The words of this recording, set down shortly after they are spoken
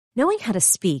Knowing how to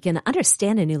speak and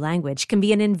understand a new language can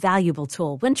be an invaluable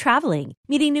tool when traveling,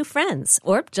 meeting new friends,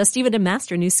 or just even to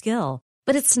master a new skill.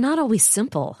 But it's not always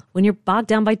simple when you're bogged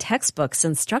down by textbooks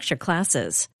and structured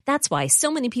classes. That's why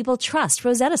so many people trust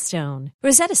Rosetta Stone.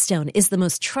 Rosetta Stone is the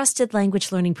most trusted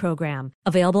language learning program,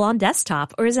 available on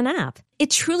desktop or as an app. It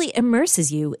truly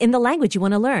immerses you in the language you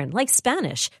want to learn, like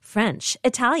Spanish, French,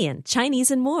 Italian,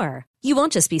 Chinese, and more. You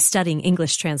won't just be studying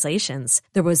English translations.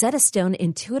 The Rosetta Stone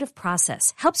intuitive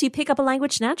process helps you pick up a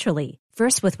language naturally,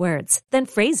 first with words, then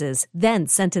phrases, then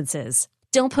sentences.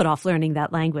 Don't put off learning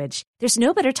that language. There's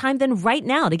no better time than right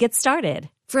now to get started.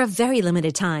 For a very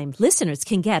limited time, listeners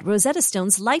can get Rosetta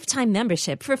Stone's lifetime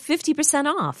membership for 50%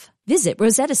 off. Visit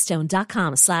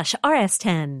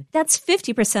rosettastone.com/rs10. That's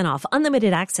 50% off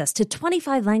unlimited access to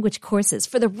 25 language courses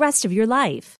for the rest of your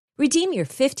life. Redeem your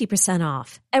 50%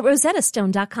 off at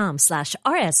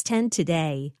rosettastone.com/rs10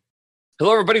 today.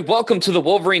 Hello, everybody. Welcome to the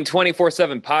Wolverine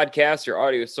 24/7 podcast, your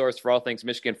audio source for all things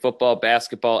Michigan football,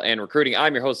 basketball, and recruiting.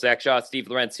 I'm your host, Zach Shaw. Steve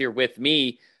Lorenz here with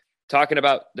me, talking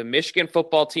about the Michigan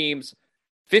football team's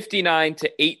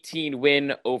 59-18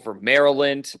 win over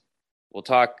Maryland. We'll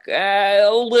talk a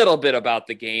little bit about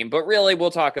the game, but really we'll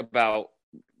talk about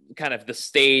kind of the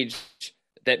stage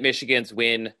that Michigan's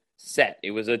win set.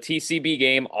 It was a TCB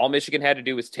game. All Michigan had to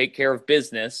do was take care of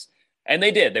business. And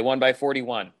they did. They won by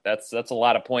 41. That's a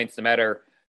lot of points, no matter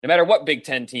what Big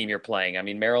Ten team you're playing. I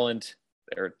mean, Maryland,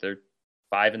 they're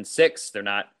 5-6.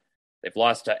 They've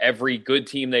lost to every good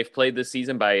team they've played this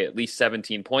season by at least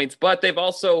 17 points, but they've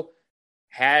also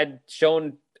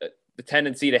shown the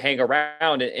tendency to hang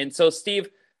around. And so,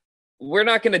 Steve, we're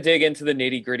not going to dig into the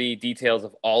nitty-gritty details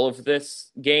of all of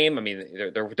this game. I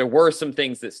mean, there were some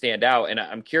things that stand out, and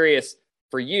I'm curious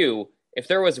for you, if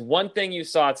there was one thing you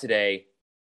saw today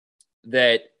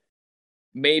that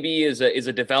maybe is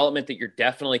a development that you're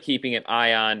definitely keeping an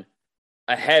eye on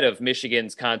ahead of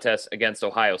Michigan's contest against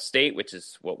Ohio State, which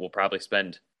is what we'll probably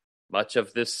spend much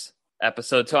of this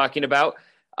episode talking about.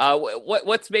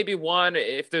 What's maybe one,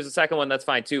 if there's a second one, that's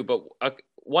fine too, but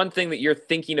one thing that you're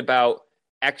thinking about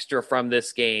extra from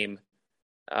this game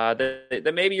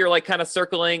that maybe you're like kind of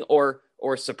circling or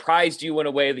surprised you in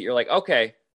a way that you're like,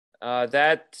 okay,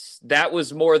 that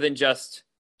was more than just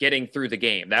getting through the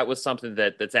game. That was something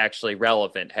that's actually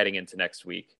relevant heading into next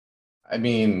week. I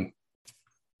mean,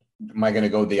 am I going to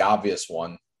go the obvious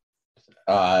one?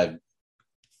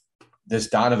 This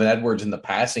Donovan Edwards in the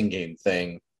passing game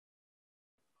thing.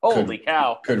 Holy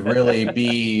cow. Could really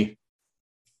be,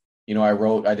 I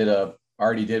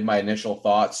already did my initial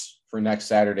thoughts for next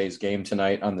Saturday's game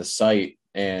tonight on the site.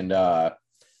 And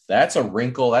that's a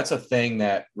wrinkle. That's a thing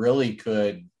that really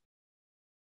could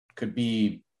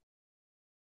be,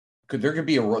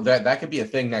 that could be a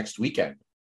thing next weekend.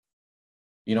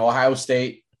 Ohio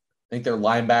State, I think their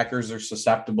linebackers are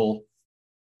susceptible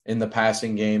in the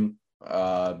passing game.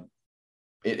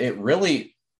 It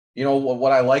really,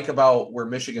 what I like about where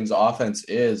Michigan's offense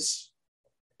is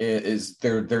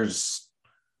there's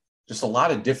just a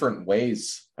lot of different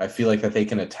ways I feel like that they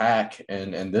can attack.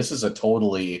 And this is a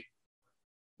totally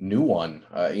new one.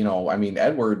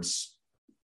 Edwards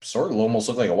sort of almost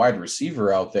looked like a wide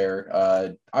receiver out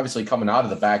there. Obviously coming out of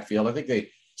the backfield. I think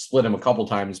they split him a couple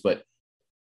times, but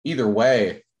either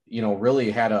way,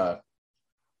 really had I'm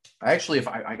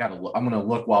going to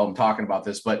look while I'm talking about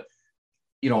this, but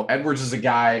Edwards is a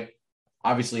guy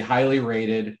obviously highly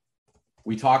rated.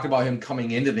 We talked about him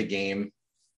coming into the game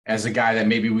as a guy that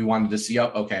maybe we wanted to see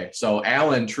up. Okay. So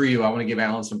Allen Trieu, I want to give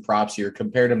Allen some props here.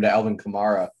 Compared him to Alvin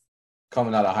Kamara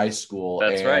coming out of high school.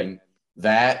 That's right.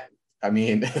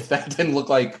 If that didn't look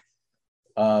like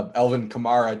Alvin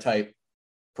Kamara type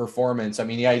performance, he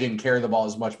didn't carry the ball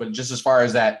as much, but just as far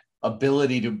as that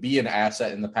ability to be an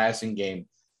asset in the passing game,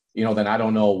 then I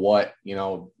don't know what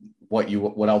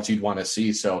else you'd want to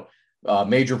see. So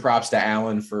major props to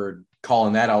Allen for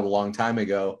calling that out a long time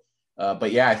ago.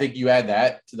 But yeah, I think you add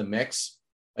that to the mix.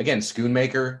 Again,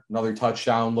 Schoonmaker, another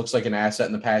touchdown, looks like an asset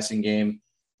in the passing game.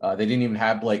 They didn't even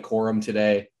have Blake Corum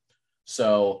today.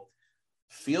 So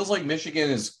feels like Michigan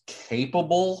is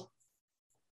capable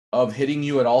of hitting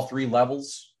you at all three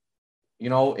levels,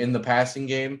 in the passing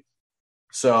game.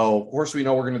 So of course we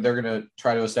know they're gonna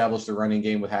try to establish the running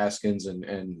game with Haskins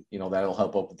and that'll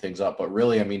help open things up. But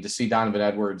really, to see Donovan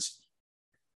Edwards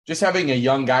just having a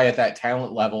young guy at that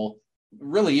talent level,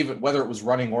 really even whether it was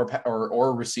running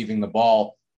or receiving the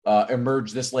ball,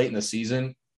 emerge this late in the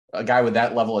season, a guy with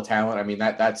that level of talent.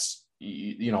 That's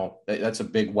a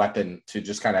big weapon to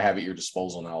just kind of have at your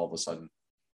disposal now all of a sudden.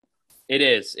 It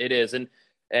is.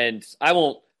 And I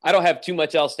don't have too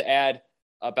much else to add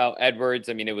about Edwards.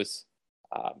 It was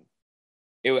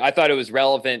I thought it was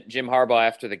relevant. Jim Harbaugh,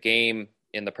 after the game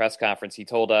in the press conference, he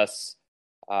told us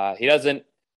he doesn't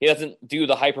do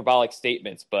the hyperbolic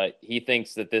statements, but he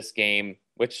thinks that this game,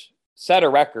 which set a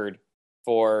record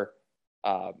for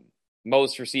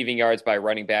most receiving yards by a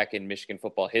running back in Michigan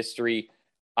football history,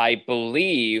 I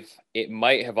believe it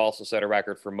might have also set a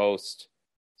record for most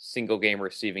single game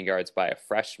receiving yards by a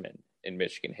freshman in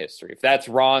Michigan history. If that's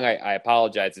wrong, I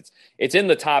apologize. It's in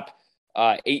the top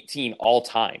 18 all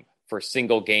time for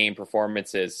single game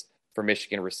performances for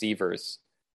Michigan receivers.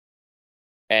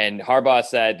 And Harbaugh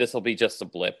said this will be just a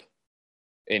blip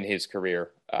in his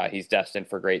career. He's destined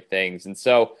for great things. And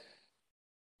so,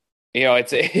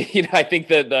 it's I think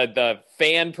the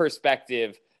fan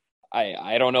perspective,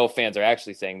 I don't know if fans are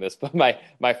actually saying this, but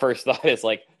my first thought is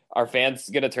like, are fans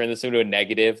going to turn this into a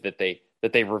negative that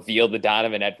they revealed the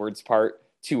Donovan Edwards part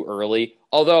too early?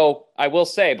 Although I will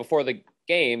say before the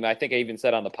game, I think I even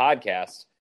said on the podcast,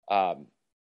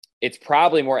 it's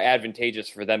probably more advantageous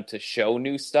for them to show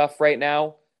new stuff right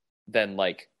now than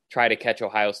like try to catch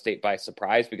Ohio State by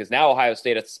surprise, because now Ohio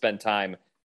State has to spend time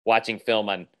watching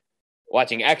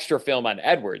extra film on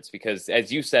Edwards, because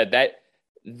as you said,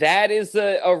 that is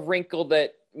a wrinkle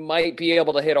that might be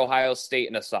able to hit Ohio State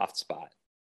in a soft spot.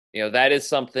 That is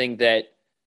something that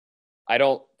I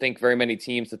don't think very many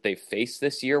teams that they've faced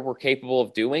this year were capable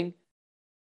of doing.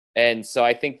 And so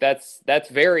I think that's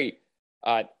very,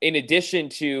 in addition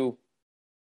to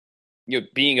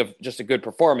being just a good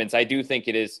performance, I do think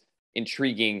it is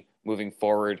intriguing moving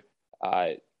forward.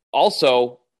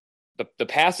 Also, the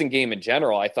passing game in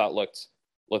general, I thought looked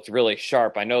really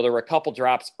sharp. I know there were a couple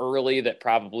drops early that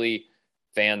probably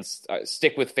fans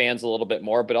stick with fans a little bit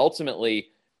more, but ultimately,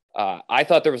 I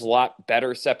thought there was a lot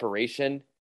better separation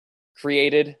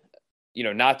created.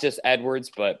 Not just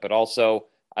Edwards, but also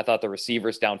I thought the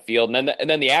receivers downfield, and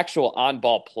then the actual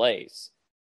on-ball plays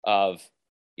of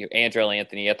Andrell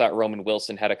Anthony. I thought Roman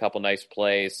Wilson had a couple nice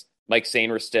plays. Mike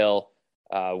Sainristil,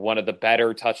 one of the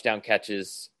better touchdown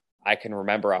catches I can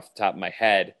remember off the top of my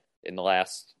head in the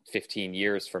last 15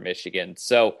 years for Michigan.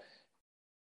 So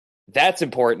that's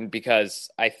important, because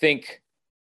I think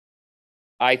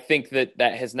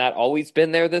that has not always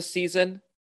been there this season.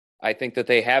 I think that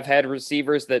they have had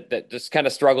receivers that just kind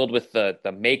of struggled with the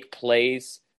make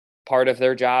plays part of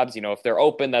their jobs. If they're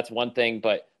open, that's one thing,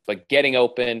 but getting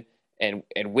open and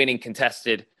winning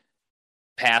contested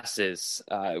passes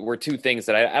were two things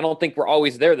that I don't think were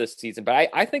always there this season. But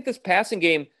I think this passing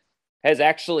game has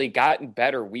actually gotten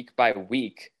better week by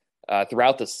week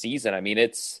throughout the season. I mean,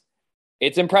 it's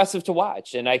impressive to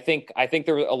watch. And I think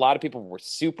there were a lot of people were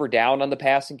super down on the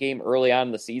passing game early on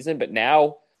in the season, but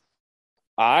now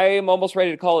I'm almost ready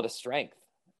to call it a strength.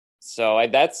 So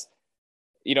that's,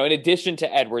 in addition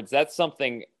to Edwards, that's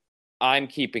something I'm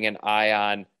keeping an eye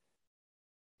on.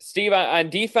 Steve,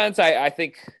 on defense, I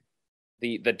think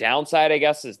the downside, I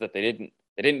guess, is that they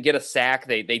didn't get a sack.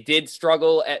 They did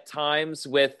struggle at times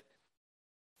with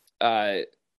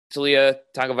Talia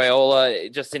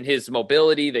Tagovailoa, just in his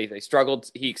mobility. They struggled.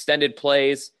 He extended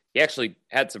plays. He actually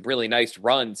had some really nice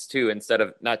runs too, instead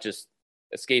of not just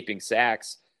escaping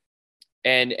sacks.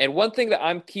 And one thing that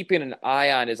I'm keeping an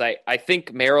eye on is I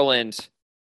think Maryland,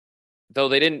 though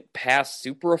they didn't pass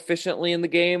super efficiently in the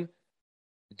game,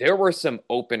 there were some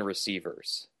open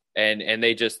receivers, and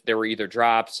there were either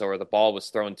drops or the ball was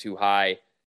thrown too high.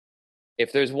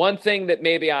 If there's one thing that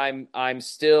maybe I'm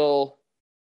still,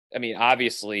 I mean,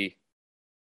 obviously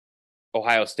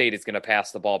Ohio State is going to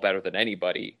pass the ball better than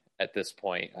anybody at this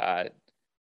point. I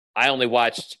only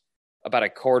watched about a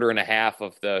quarter and a half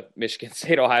of the Michigan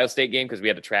State Ohio State game because we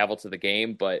had to travel to the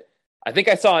game, but I think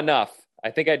I saw enough.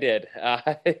 I think I did.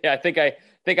 I think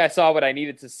I saw what I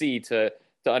needed to see to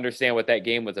understand what that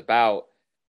game was about.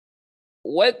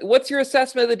 What's your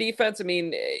assessment of the defense? I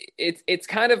mean, it's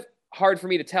kind of hard for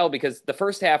me to tell, because the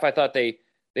first half I thought they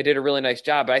did a really nice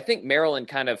job, but I think Maryland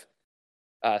kind of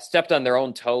stepped on their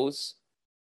own toes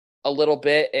a little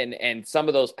bit, and some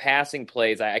of those passing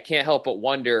plays, I can't help but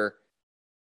wonder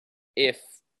if,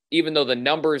 even though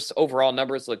the overall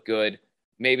numbers look good,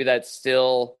 maybe that's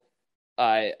still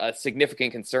a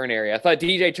significant concern area. I thought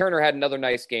DJ Turner had another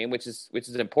nice game, which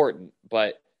is important.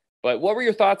 But what were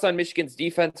your thoughts on Michigan's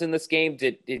defense in this game?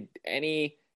 Did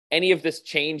any of this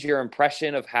change your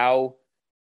impression of how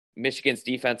Michigan's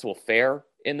defense will fare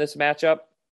in this matchup?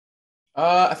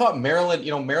 I thought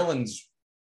Maryland's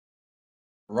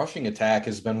rushing attack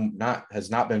has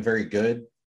not been very good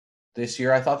this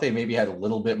year. I thought they maybe had a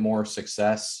little bit more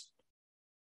success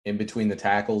in between the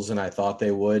tackles than I thought they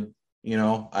would.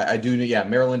 I do. Yeah,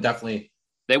 Maryland definitely.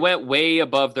 They went way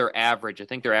above their average. I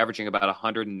think they're averaging about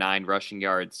 109 rushing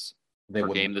yards per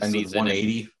game this season.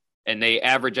 180. and they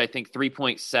average, I think,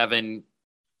 3.7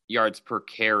 yards per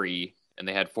carry, and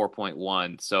they had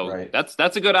 4.1. So right.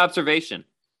 that's a good observation.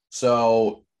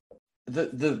 So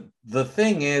the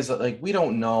thing is, like, we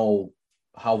don't know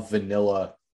how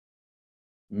vanilla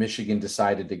Michigan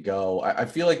decided to go. I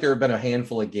feel like there have been a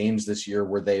handful of games this year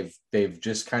where they've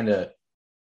just kind of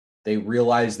they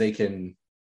realize they can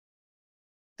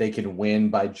win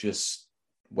by just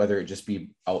whether it just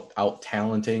be out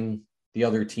talenting the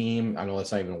other team. I know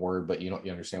that's not even a word, but you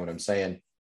understand what I'm saying.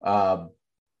 I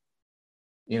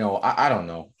don't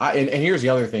know. And here's the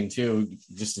other thing too,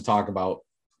 just to talk about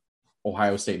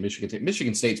Ohio State, Michigan State.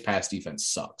 Michigan State's pass defense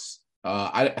sucks.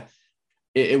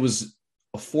 It was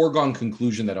a foregone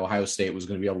conclusion that Ohio State was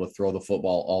going to be able to throw the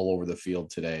football all over the field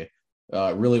today.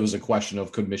 It really was a question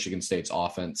of could Michigan State's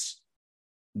offense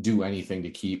do anything to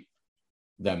keep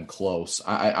them close.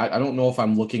 I don't know if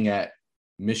I'm looking at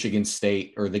Michigan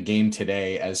State or the game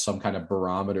today as some kind of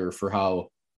barometer for how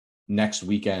next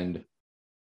weekend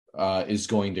is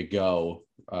going to go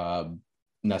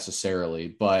necessarily.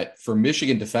 But for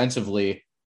Michigan defensively,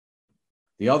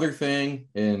 the other thing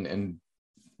and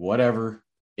whatever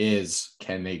is,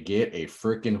 can they get a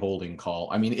freaking holding call?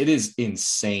 I mean, it is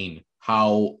insane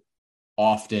how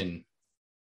often,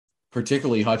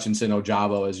 particularly Hutchinson,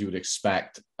 Ojabo, as you would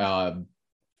expect. Ojabo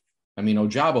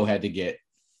had to get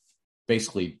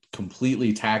basically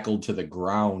completely tackled to the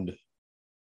ground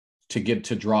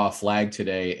to draw a flag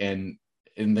today. And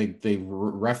the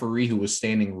referee who was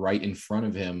standing right in front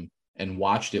of him and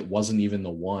watched it wasn't even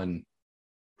the one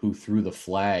who threw the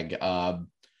flag. I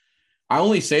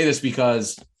only say this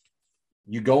because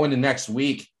you go into next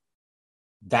week,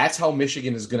 that's how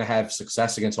Michigan is going to have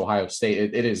success against Ohio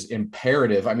State. It is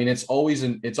imperative. I mean, it's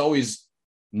always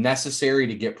necessary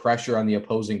to get pressure on the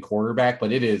opposing quarterback,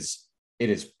 but it is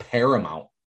paramount.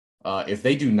 If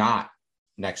they do not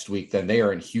next week, then they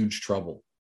are in huge trouble.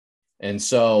 And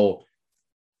so,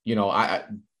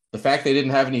 the fact they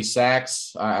didn't have any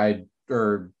sacks,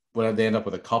 or what they end up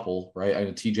with a couple, right? I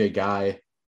mean, TJ Guy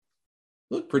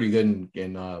looked pretty good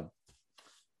in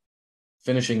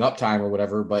finishing up time or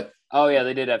whatever, but oh yeah,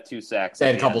 they did have 2 sacks. They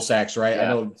had a couple sacks, right? Yeah. I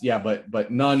know, yeah,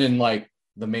 but none in like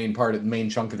the main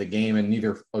chunk of the game, and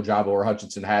neither Ojabo or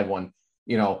Hutchinson had one.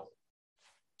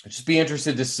 Just be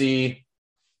interested to see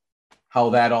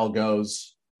how that all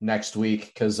goes next week,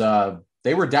 because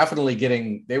they were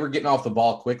getting off the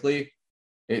ball quickly.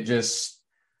 It just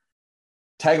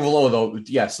Tagovailoa, though,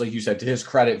 yes, like you said, to his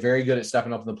credit, very good at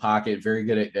stepping up in the pocket, very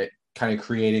good at kind of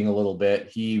creating a little bit.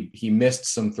 He missed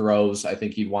some throws I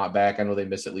think he'd want back. I know they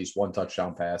missed at least one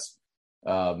touchdown pass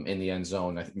in the end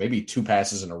zone. I think maybe 2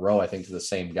 passes in a row, I think, to the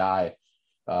same guy.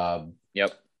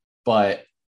 Yep. But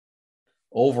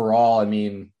overall, I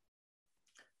mean,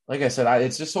 like I said,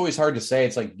 it's just always hard to say.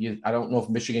 It's like, I don't know if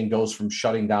Michigan goes from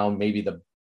shutting down maybe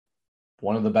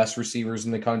one of the best receivers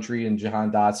in the country in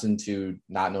Jahan Dotson to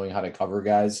not knowing how to cover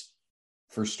guys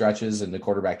for stretches and the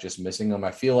quarterback just missing them.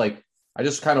 I feel like I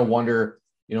just kind of wonder,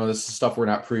 this is stuff we're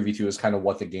not privy to, is kind of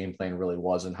what the game plan really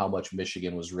was and how much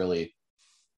Michigan was really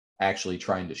actually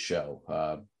trying to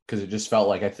show. Because it just felt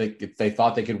like, I think if they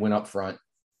thought they could win up front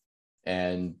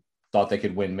and thought they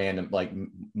could win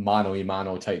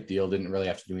mano-a-mano type deal, didn't really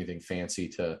have to do anything fancy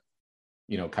to,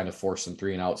 kind of force some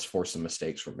 3-and-outs, force some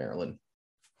mistakes from Maryland.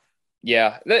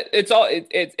 Yeah,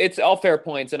 it's all fair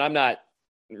points, and I'm not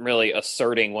really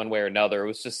asserting one way or another.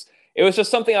 It was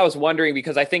just something I was wondering,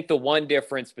 because I think the one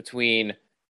difference between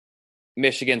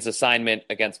Michigan's assignment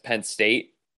against Penn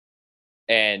State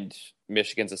and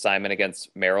Michigan's assignment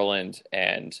against Maryland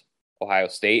and Ohio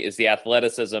State is the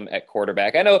athleticism at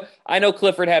quarterback. I know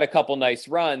Clifford had a couple nice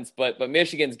runs, but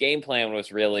Michigan's game plan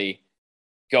was really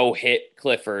go hit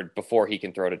Clifford before he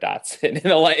can throw to Dotson in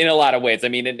a lot of ways. I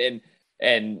mean, and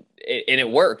it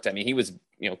worked. I mean, he was,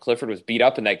 Clifford was beat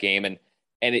up in that game, and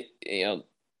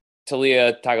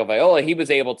Talia Tagovailoa, he was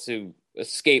able to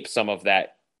escape some of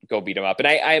that, go beat him up. And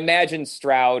I imagine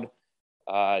Stroud,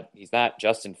 he's not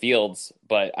Justin Fields,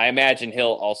 but I imagine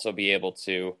he'll also be able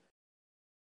to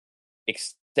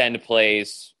extend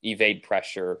plays, evade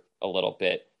pressure a little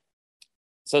bit.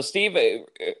 So, Steve,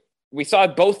 we saw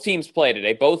both teams play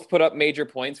today. Both put up major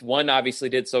points. One obviously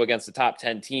did so against the top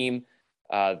 10 team.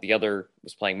 The other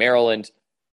was playing Maryland.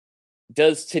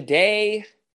 Does today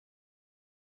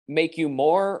make you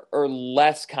more or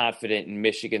less confident in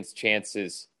Michigan's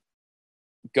chances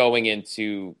going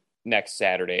into next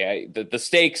Saturday? The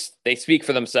stakes, they speak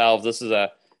for themselves.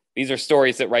 These are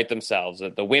stories that write themselves.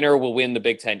 The winner will win the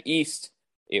Big Ten East.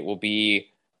 It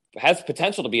has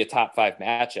potential to be a top 5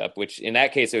 matchup, which in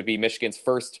that case, it would be Michigan's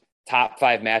first top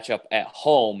 5 matchup at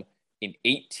home in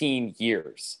 18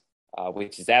 years.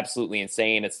 which is absolutely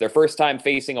insane. It's their first time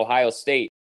facing Ohio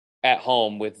State at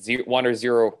home with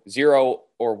 0-1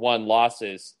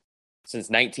 losses since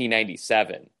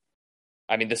 1997.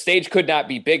 I mean, the stage could not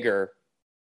be bigger.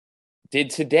 Did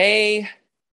today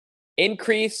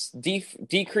increase,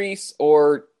 decrease,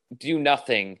 or do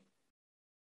nothing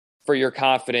for your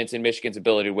confidence in Michigan's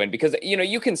ability to win? Because,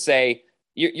 you can say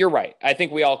you're right. I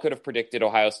think we all could have predicted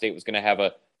Ohio State was going to have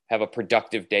a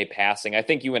productive day passing. I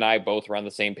think you and I both were on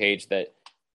the same page that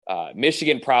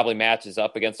Michigan probably matches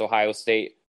up against Ohio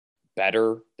State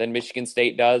better than Michigan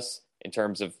State does in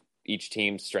terms of each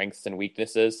team's strengths and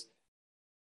weaknesses,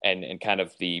 and kind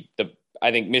of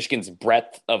I think Michigan's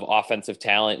breadth of offensive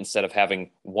talent instead of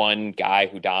having one guy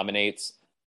who dominates,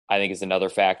 I think is another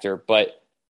factor. But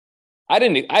I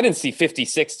didn't see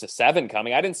 56-7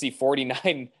 coming. I didn't see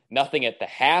 49-0 at the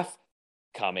half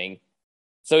coming.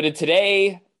 So did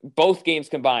today, both games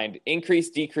combined, increase,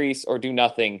 decrease, or do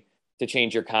nothing to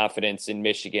change your confidence in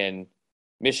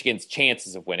Michigan's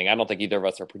chances of winning? I don't think either of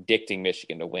us are predicting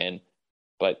Michigan to win,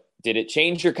 but did it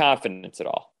change your confidence at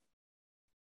all?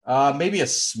 Maybe a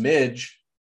smidge.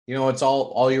 It's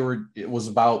it was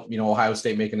about, Ohio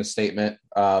State making a statement.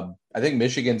 I think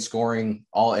Michigan scoring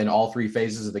in all three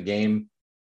phases of the game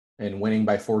and winning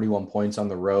by 41 points on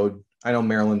the road. I know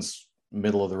Maryland's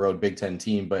middle of the road Big Ten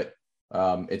team, but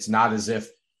it's not as if,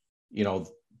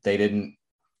 they didn't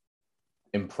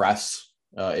impress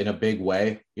in a big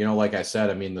way. Like I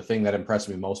said, I mean, the thing that impressed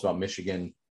me most about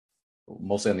Michigan,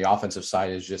 mostly on the offensive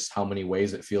side, is just how many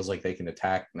ways it feels like they can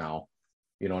attack now.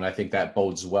 And I think that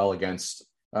bodes well against,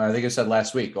 I think I said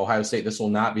last week, Ohio State, this will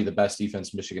not be the best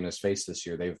defense Michigan has faced this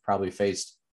year. They've probably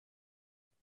faced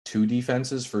two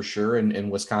defenses for sure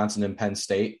in Wisconsin and Penn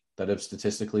State that have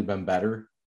statistically been better.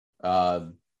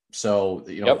 So,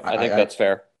 yep, I think that's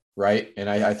fair. Right. And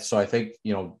I think,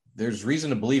 there's reason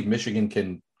to believe Michigan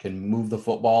can move the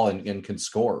football and can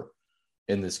score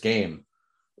in this game.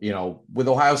 With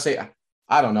Ohio State,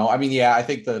 I don't know. I mean, yeah, I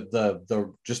think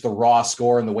the just the raw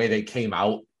score and the way they came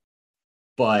out,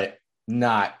 but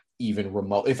not even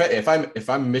remote. If I'm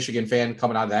a Michigan fan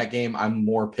coming out of that game, I'm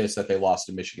more pissed that they lost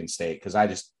to Michigan State, because I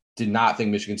just did not think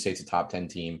Michigan State's a top 10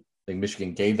 team. I think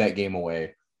Michigan gave that game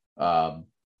away.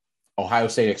 Ohio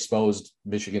State exposed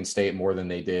Michigan State more than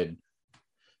they did.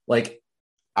 Like,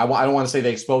 I don't want to say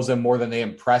they exposed them more than they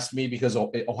impressed me, because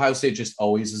Ohio State just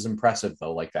always is impressive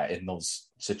though, like that in those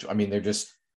situations. I mean,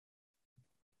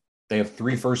 they have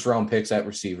 3 first-round picks at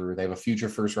receiver. They have a future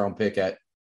first-round pick at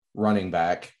running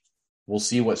back. We'll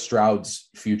see what Stroud's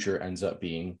future ends up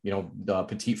being. The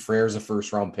Petit Frere is a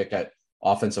first-round pick at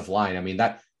offensive line. I mean,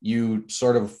 that you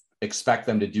sort of expect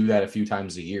them to do that a few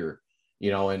times a year,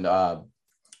 and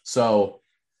so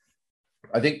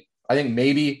I think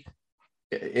maybe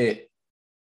it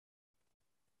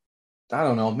I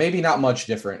don't know, maybe not much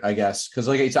different, I guess, because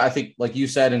I think, like you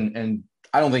said, and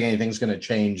I don't think anything's going to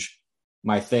change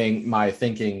my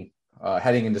thinking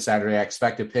heading into Saturday. I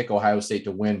expect to pick Ohio State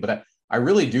to win, but I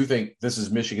really do think this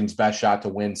is Michigan's best shot to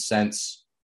win since,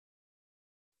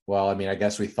 well, I mean, I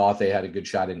guess we thought they had a good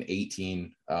shot in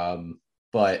 18,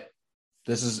 but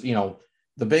this is, the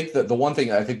one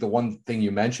thing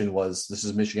you mentioned was this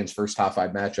is Michigan's first top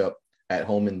 5 matchup at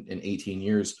home in 18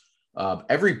 years.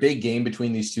 Every big game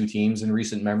between these two teams in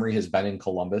recent memory has been in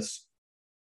Columbus,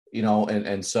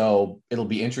 and so it'll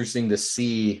be interesting to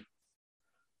see,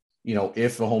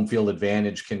 if the home field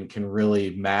advantage can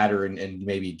really matter and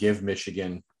maybe give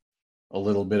Michigan a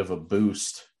little bit of a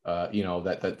boost,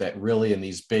 that really in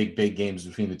these big games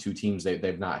between the two teams,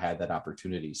 they've not had that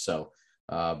opportunity. So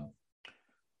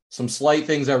some slight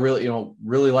things I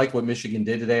really like what Michigan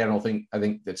did today. I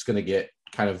think it's going to get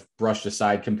kind of brushed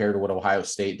aside compared to what Ohio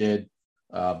State did.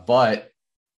 But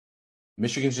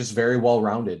Michigan's just very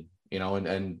well-rounded,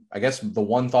 and I guess the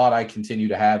one thought I continue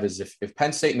to have is if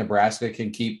Penn State and Nebraska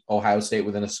can keep Ohio State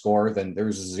within a score, then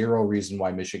there's zero reason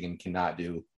why Michigan cannot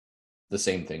do the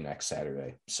same thing next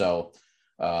Saturday. So,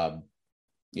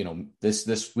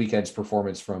 this weekend's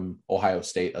performance from Ohio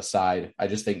State aside, I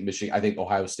just think I think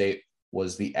Ohio State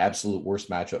was the absolute worst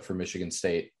matchup for Michigan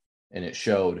State, and it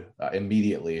showed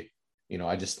immediately.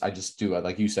 I just do,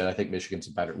 like you said, I think Michigan's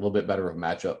a little bit better of a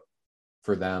matchup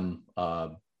for them.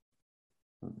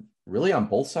 Really on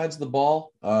both sides of the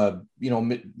ball.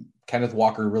 Kenneth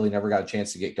Walker really never got a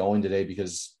chance to get going today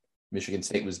because Michigan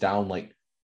State was down.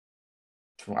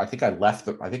 I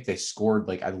think they scored,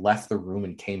 I left the room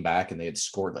and came back and they had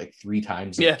scored 3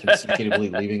 times consecutively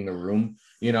leaving the room,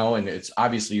 and it's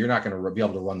obviously you're not going to be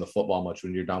able to run the football much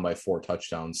when you're down by 4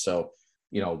 touchdowns. So,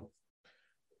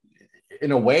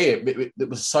 in a way, it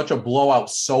was such a blowout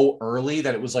so early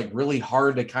that it was really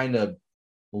hard to kind of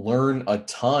learn a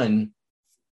ton.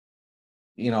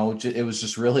 It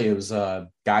was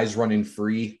guys running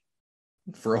free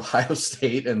for Ohio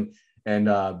State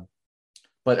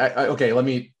but okay, I'm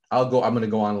going to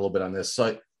go on a little bit on this.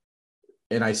 So,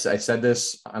 and I said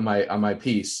this on my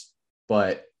piece,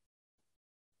 but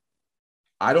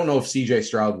I don't know if CJ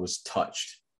Stroud was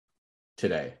touched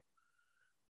today.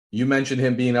 You mentioned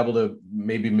him being able to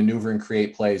maybe maneuver and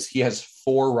create plays. He has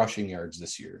 4 rushing yards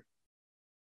this year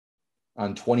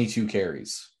on 22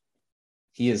 carries.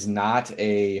 He's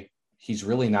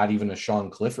really not even a Sean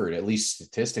Clifford, at least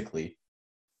statistically.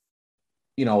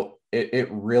 It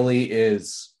really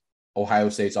is Ohio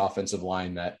State's offensive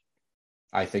line that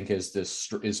I think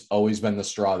is always been the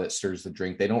straw that stirs the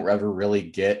drink. They don't ever really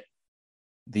get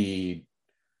the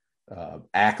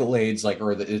accolades,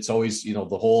 it's always,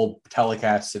 the whole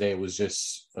telecast today was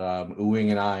just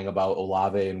oohing and eyeing about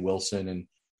Olave and Wilson and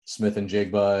Smith and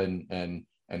Jigba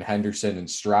and Henderson and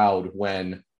Stroud,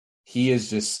 when he is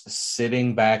just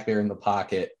sitting back there in the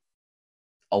pocket,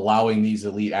 allowing these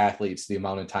elite athletes the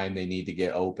amount of time they need to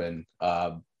get open.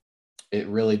 It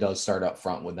really does start up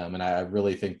front with them. And I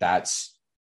really think that's,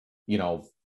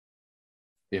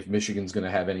 if Michigan's going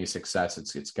to have any success,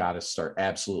 it's got to start,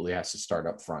 absolutely has to start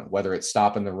up front, whether it's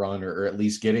stopping the run or at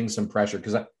least getting some pressure.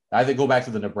 Because I think go back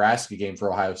to the Nebraska game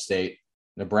for Ohio State.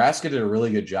 Nebraska did a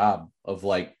really good job of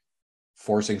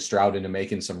forcing Stroud into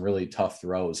making some really tough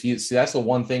throws. That's the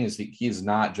one thing is he is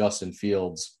not Justin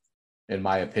Fields, in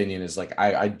my opinion. Is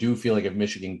I do feel like if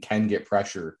Michigan can get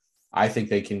pressure, I think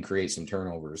they can create some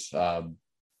turnovers. I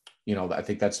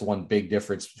think that's the one big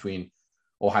difference between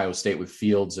Ohio State with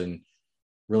Fields and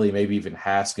really maybe even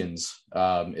Haskins,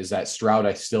 is that Stroud,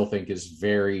 I still think, is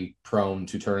very prone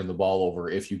to turning the ball over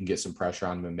if you can get some pressure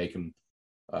on him and make him,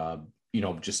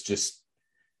 just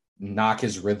knock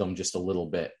his rhythm just a little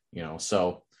bit,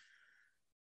 So,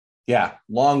 yeah,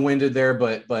 long-winded there,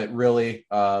 but really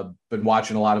been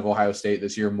watching a lot of Ohio State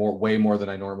this year, way more than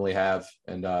I normally have,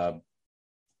 and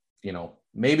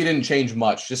maybe didn't change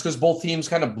much just because both teams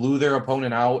kind of blew their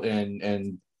opponent out,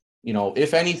 and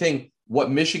if anything, what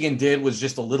Michigan did was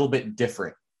just a little bit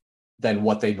different than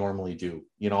what they normally do.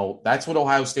 That's what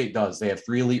Ohio State does. They have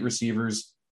 3 elite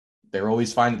receivers. They're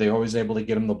always fine. They're always able to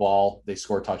get them the ball. They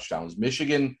score touchdowns.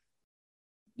 Michigan,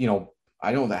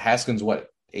 I know that Haskins,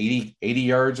 80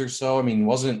 yards or so. I mean,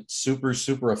 wasn't super,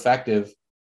 super effective.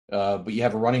 But you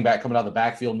have a running back coming out of the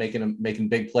backfield, making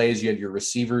big plays. You had your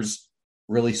receivers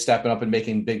really stepping up and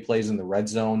making big plays in the red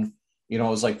zone. It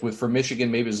was for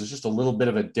Michigan, maybe it was just a little bit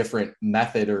of a different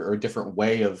method or a different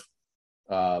way of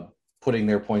putting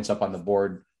their points up on the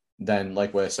board than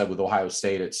what I said with Ohio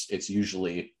State. It's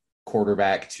usually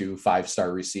quarterback to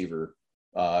 5-star receiver,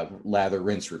 lather,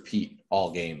 rinse, repeat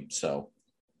all game. So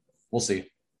we'll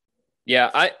see.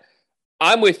 Yeah,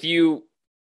 I'm with you.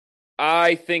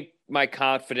 I think my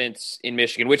confidence in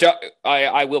Michigan, which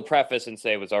I will preface and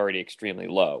say was already extremely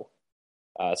low,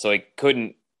 so it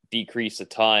couldn't decrease a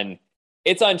ton.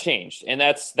 It's unchanged, and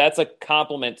that's a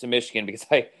compliment to Michigan because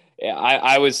I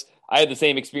had the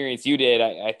same experience you did.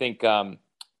 I think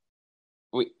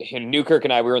Newkirk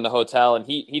and I, we were in the hotel, and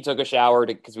he took a shower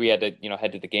because we had to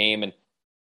head to the game, and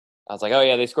I was like, oh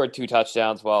yeah, they scored 2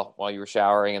 touchdowns while you were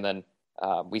showering, and then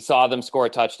we saw them score a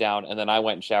touchdown, and then I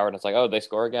went and showered, and I was like, oh, did they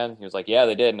score again? He was like, yeah,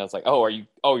 they did, and I was like,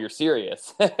 you're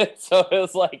serious? So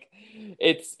it was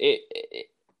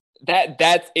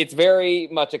it's very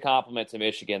much a compliment to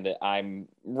Michigan that I'm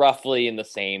roughly in the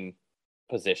same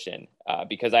position,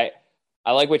 because I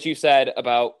like what you said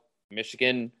about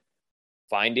Michigan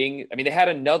finding. I mean, they had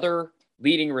another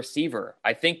leading receiver.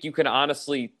 I think you can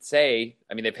honestly say,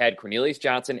 I mean, they've had Cornelius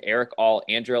Johnson, Eric All,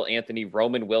 Andrell Anthony,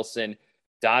 Roman Wilson,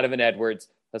 Donovan Edwards,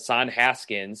 Hassan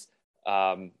Haskins.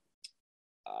 Forgive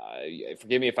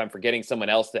me if I'm forgetting someone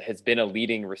else that has been a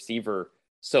leading receiver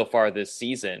so far this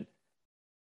season.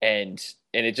 And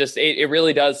it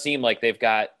really does seem like they've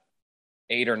got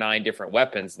 8 or 9 different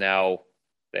weapons now.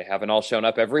 They haven't all shown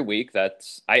up every week.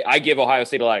 I give Ohio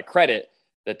State a lot of credit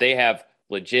that they have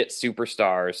legit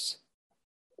superstars,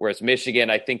 whereas Michigan,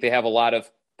 I think they have a lot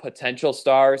of potential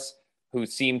stars who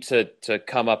seem to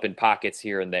come up in pockets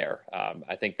here and there.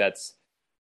 I think that's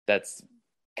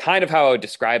kind of how I would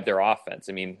describe their offense.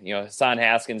 I mean, Hassan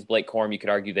Haskins, Blake Corum, you could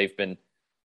argue they've been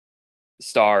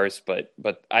stars, but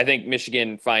I think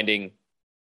Michigan finding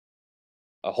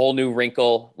a whole new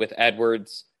wrinkle with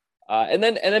Edwards, and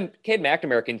then Cade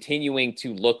McNamara continuing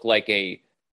to look like a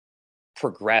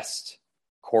progressed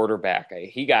quarterback.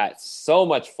 He got so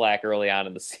much flack early on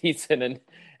in the season,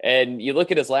 and you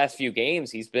look at his last few games,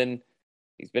 he's been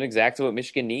exactly what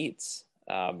Michigan needs.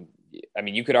 I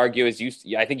mean, you could argue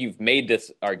I think you've made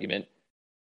this argument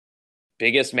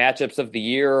biggest matchups of the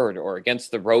year or against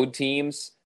the road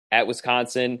teams at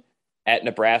Wisconsin, at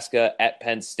Nebraska, at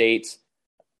Penn State,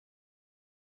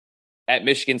 at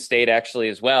Michigan State actually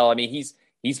as well. I mean,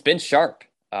 he's been sharp.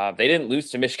 They didn't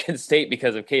lose to Michigan State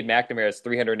because of Cade McNamara's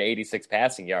 386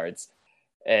 passing yards.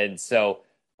 And so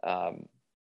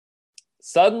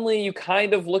suddenly you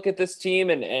kind of look at this team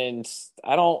and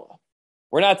I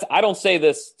don't say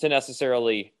this to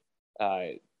necessarily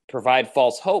provide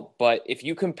false hope, but if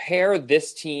you compare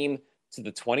this team to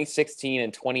the 2016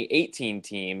 and 2018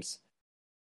 teams,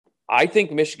 I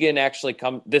think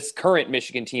this current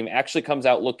Michigan team actually comes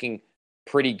out looking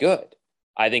pretty good.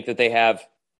 I think that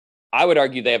I would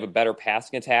argue they have a better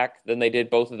passing attack than they did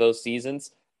both of those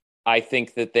seasons. I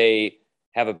think that they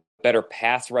have a better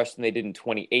pass rush than they did in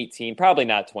 2018, probably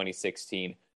not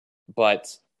 2016,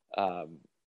 but I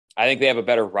think they have a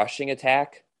better rushing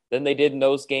attack than they did in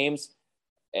those games.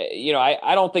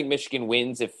 I don't think Michigan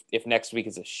wins if next week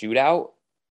is a shootout,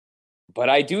 but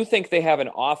I do think they have an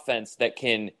offense that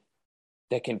can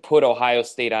put Ohio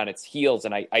State on its heels,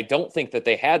 and I don't think that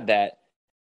they had that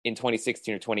in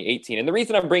 2016 or 2018. And the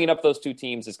reason I'm bringing up those two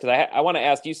teams is because I want to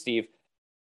ask you, Steve,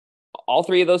 all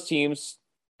three of those teams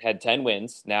had 10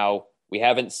 wins. Now, we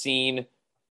haven't seen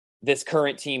this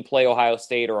current team play Ohio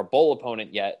State or a bowl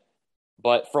opponent yet,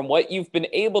 but from what you've been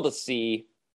able to see,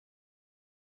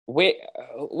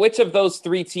 which of those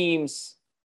three teams,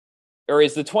 or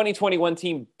is the 2021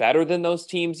 team better than those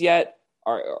teams yet?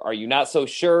 Are you not so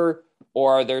sure,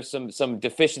 or are there some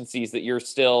deficiencies that you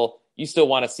still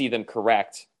want to see them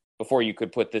correct before you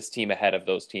could put this team ahead of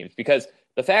those teams? Because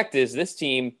the fact is, this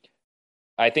team,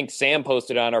 I think Sam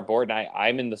posted on our board, and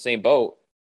I'm in the same boat.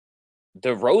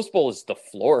 The Rose Bowl is the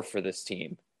floor for this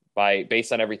team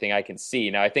based on everything I can see.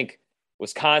 Now, I think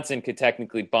Wisconsin could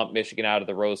technically bump Michigan out of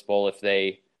the Rose Bowl if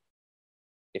they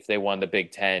won the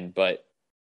Big Ten. But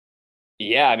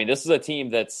yeah, I mean, this is a team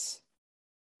that's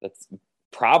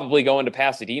probably going to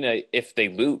Pasadena if they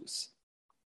lose.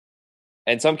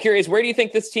 And so I'm curious, where do you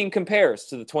think this team compares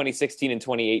to the 2016 and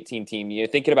 2018 team? You're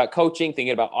thinking about coaching,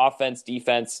 thinking about offense,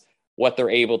 defense, what they're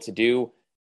able to do.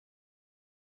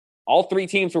 All three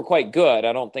teams were quite good.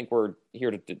 I don't think we're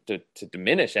here to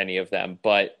diminish any of them,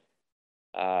 but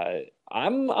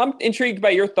I'm intrigued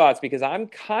by your thoughts because I'm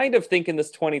kind of thinking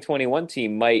this 2021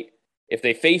 team might, if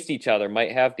they faced each other,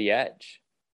 might have the edge.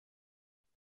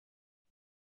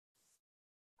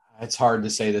 It's hard to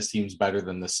say this team's better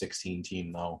than the 16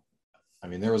 team, though. I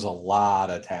mean, there was a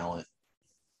lot of talent,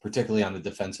 particularly on the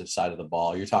defensive side of the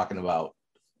ball. You're talking about,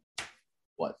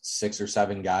 6 or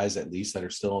 7 guys at least that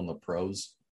are still in the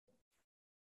pros,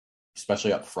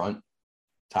 especially up front.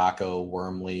 Taco,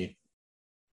 Wormley.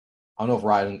 I don't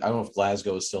know if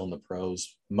Glasgow is still in the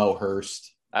pros. Mo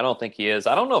Hurst. I don't think he is.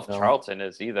 I don't know if Charlton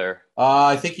is either.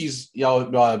 I think he's,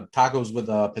 Taco's with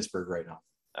Pittsburgh right now.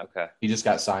 Okay. He just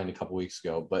got signed a couple weeks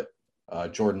ago, but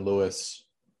Jordan Lewis,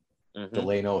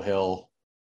 Delano Hill,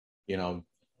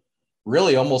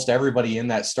 really almost everybody in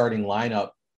that starting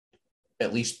lineup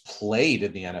at least played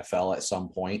in the NFL at some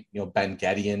point. Ben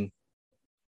Gedeon,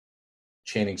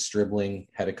 Channing Stribling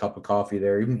had a cup of coffee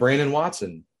there. Even Brandon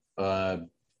Watson. I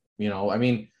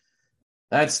mean,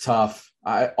 that's tough.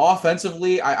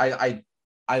 Offensively, I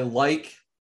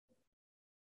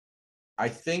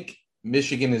think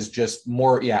Michigan is just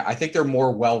more. Yeah, I think they're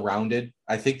more well-rounded.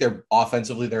 I think they're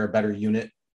offensively they're a better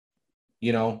unit.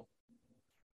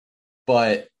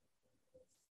 But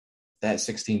that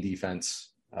 16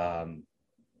 defense, but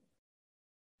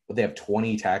they have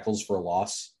 20 tackles for a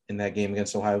loss in that game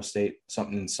against Ohio State.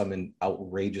 Some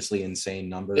outrageously insane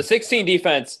numbers. The 16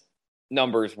 defense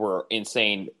numbers were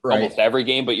insane almost every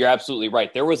game, but you're absolutely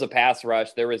right. There was a pass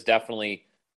rush. There was definitely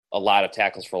a lot of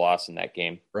tackles for loss in that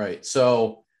game. Right.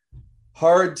 So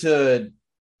hard to.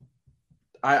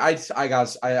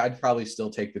 I'd probably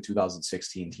still take the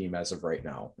 2016 team as of right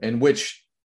now, and which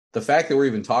the fact that we're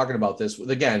even talking about this,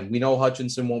 again, we know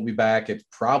Hutchinson won't be back. It's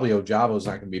probably Ojabo's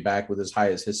not going to be back with as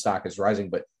high as his stock is rising,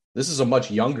 but this is a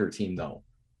much younger team though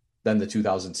than the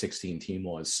 2016 team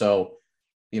was. So,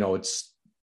 it's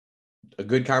a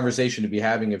good conversation to be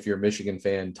having if you're a Michigan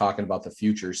fan talking about the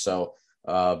future. So,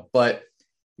 but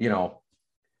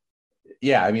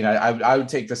yeah, I mean, I would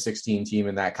take the 16 team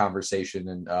in that conversation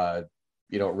and,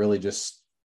 really just,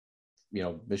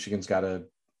 Michigan's got to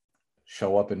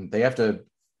show up and they have to,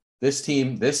 this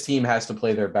team has to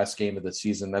play their best game of the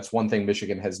season. That's one thing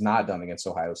Michigan has not done against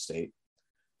Ohio State.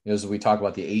 As we talk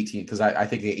about the 18, because I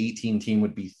think the 18 team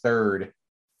would be third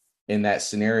in that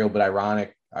scenario, but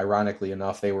ironically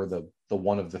enough, they were the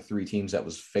one of the 3 teams that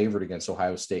was favored against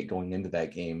Ohio State going into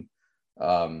that game.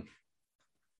 But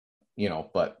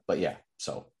yeah,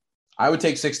 so I would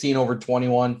take 16 over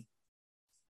 21,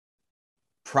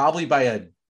 probably by a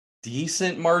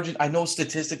decent margin. I know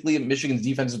statistically Michigan's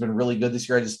defense has been really good this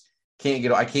year. I just can't,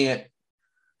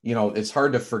 it's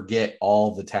hard to forget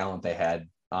all the talent they had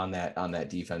on that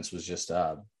defense was just,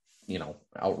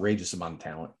 outrageous amount of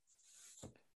talent.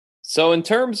 So in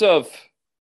terms of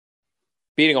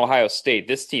beating Ohio State,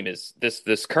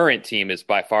 this current team is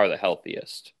by far the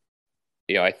healthiest.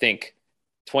 I think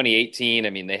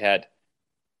 2018, they had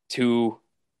 2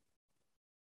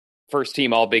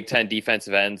 first-team All-Big Ten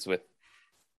defensive ends with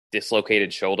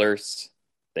dislocated shoulders.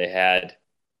 They had,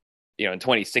 in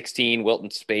 2016, Wilton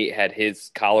Speight had his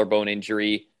collarbone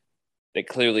injury that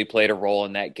clearly played a role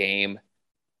in that game.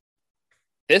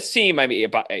 This team, I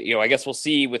guess we'll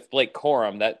see with Blake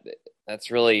Corum.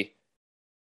 That's really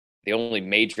the only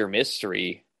major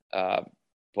mystery.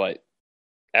 But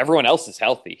everyone else is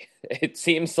healthy. It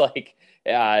seems like,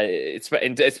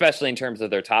 especially in terms of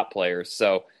their top players.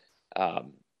 So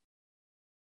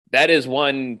that is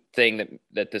one thing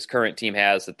that this current team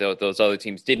has that those other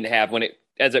teams didn't have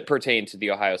as it pertained to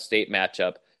the Ohio State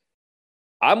matchup.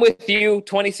 I'm with you.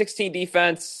 2016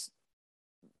 defense,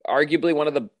 arguably one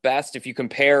of the best if you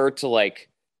compare to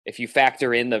if you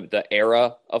factor in the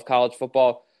era of college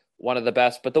football, one of the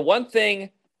best. But the one thing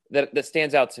that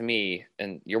stands out to me,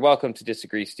 and you're welcome to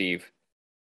disagree, Steve,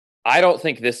 I don't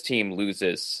think this team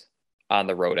loses on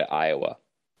the road at Iowa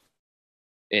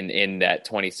in that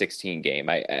 2016 game.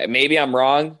 Maybe I'm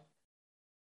wrong,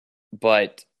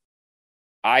 but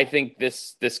I think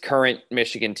this current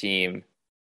Michigan team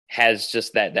has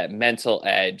just that mental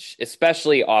edge,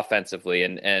 especially offensively.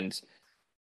 And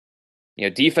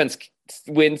defense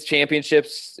wins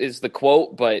championships is the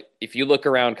quote, but if you look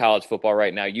around college football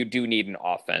right now, you do need an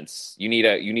offense. You need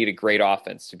a great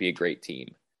offense to be a great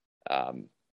team. And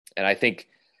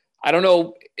I don't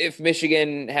know if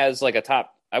Michigan has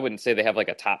I wouldn't say they have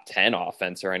a top 10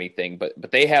 offense or anything, but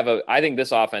they have I think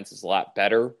this offense is a lot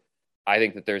better. I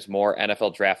think that there's more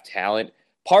NFL draft talent.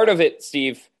 Part of it,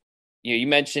 Steve, you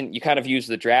mentioned you kind of use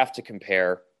the draft to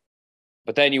compare,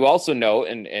 but then you also know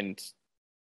and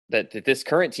that this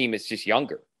current team is just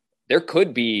younger.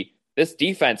 This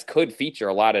defense could feature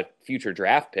a lot of future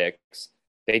draft picks.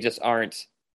 They just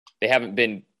they haven't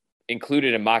been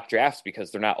included in mock drafts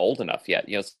because they're not old enough yet.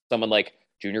 Someone like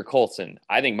Junior Colson,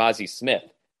 I think Mozzie Smith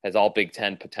has all Big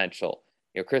Ten potential.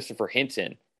 Christopher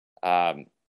Hinton.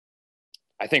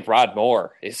 I think Rod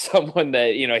Moore is someone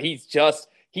that,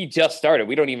 he just started.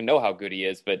 We don't even know how good he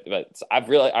is, but I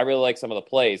really like some of the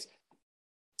plays.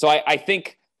 So I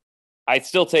think I'd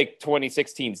still take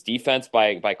 2016's defense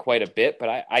by quite a bit,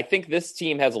 but I think this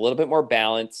team has a little bit more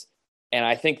balance. And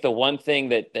I think the one thing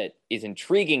that is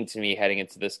intriguing to me heading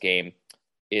into this game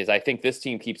is I think this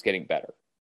team keeps getting better.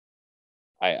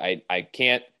 I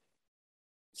can't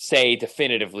say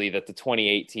definitively that the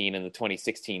 2018 and the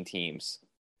 2016 teams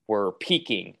were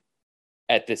peaking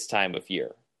at this time of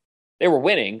year. They were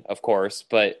winning, of course,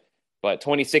 but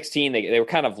 2016 they were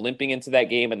kind of limping into that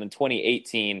game, and then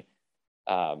 2018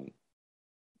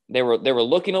 they were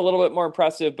looking a little bit more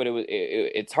impressive, but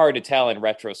it's hard to tell in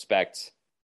retrospect.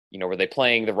 Were they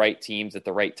playing the right teams at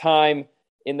the right time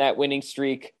in that winning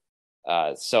streak?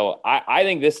 So I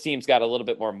think this team's got a little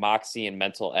bit more moxie and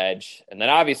mental edge. And then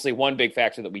obviously one big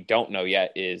factor that we don't know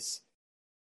yet is,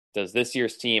 does this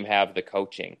year's team have the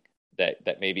coaching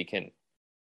that maybe can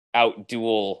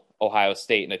out-duel Ohio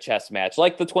State in a chess match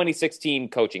like the 2016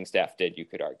 coaching staff did, you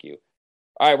could argue.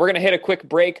 All right, we're going to hit a quick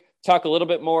break, talk a little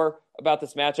bit more about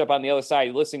this matchup on the other side.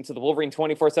 You're listening to the Wolverine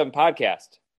 24/7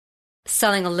 podcast.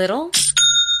 Selling a little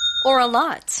or a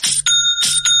lot?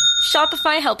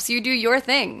 Shopify helps you do your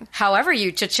thing, however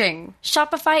you cha-ching.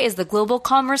 Shopify is the global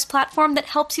commerce platform that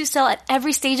helps you sell at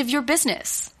every stage of your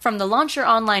business. From the launch your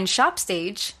online shop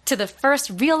stage, to the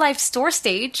first real-life store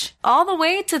stage, all the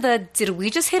way to the did we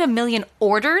just hit 1 million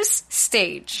orders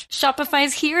stage. Shopify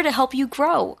is here to help you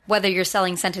grow. Whether you're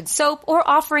selling scented soap or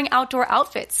offering outdoor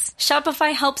outfits,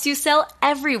 Shopify helps you sell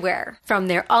everywhere. From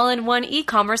their all-in-one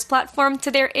e-commerce platform to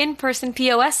their in-person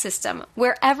POS system,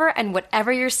 wherever and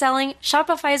whatever you're selling,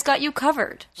 Shopify's got you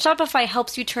covered. Shopify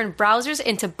helps you turn browsers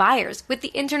into buyers with the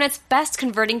internet's best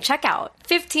converting checkout.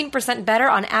 15% better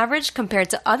on average compared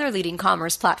to other leading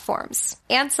commerce platforms.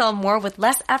 And sell more with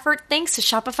less effort thanks to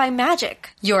Shopify Magic,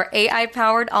 your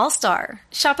AI-powered all-star.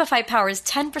 Shopify powers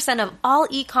 10% of all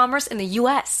e-commerce in the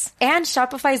U.S. And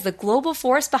Shopify is the global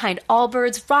force behind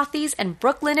Allbirds, Rothy's, and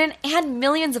Brooklinen, and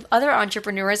millions of other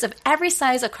entrepreneurs of every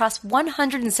size across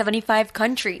 175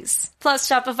 countries. Plus,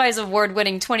 Shopify's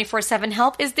award-winning 24/7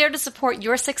 help is there to support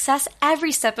your success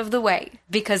every step of the way.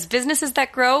 Because businesses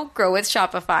that grow, grow with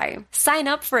Shopify. Sign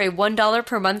up for a $1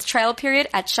 per month trial period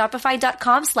at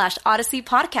shopify.com/Odyssey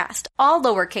Podcast, all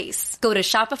lowercase. Go to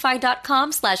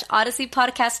shopify.com/Odyssey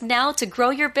Podcast now to grow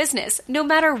your business, no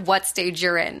matter what stage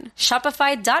you're in.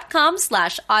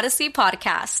 Shopify.com/Odyssey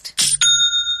Podcast.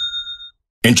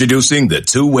 Introducing the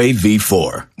two-way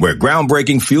V4, where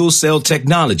groundbreaking fuel cell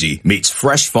technology meets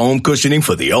fresh foam cushioning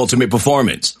for the ultimate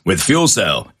performance. With fuel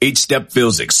cell, each step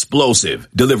feels explosive,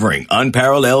 delivering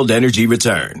unparalleled energy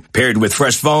return. Paired with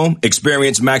fresh foam,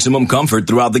 experience maximum comfort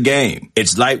throughout the game.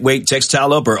 Its lightweight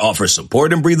textile upper offers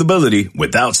support and breathability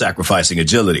without sacrificing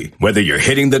agility. Whether you're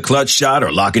hitting the clutch shot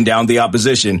or locking down the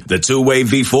opposition, the two-way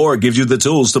V4 gives you the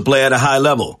tools to play at a high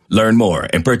level. Learn more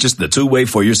and purchase the two-way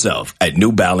for yourself at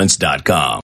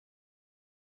newbalance.com.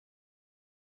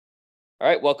 All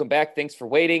right, welcome back. Thanks for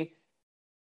waiting.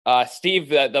 Steve,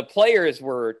 the players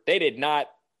they did not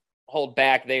hold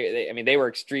back. They were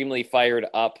extremely fired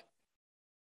up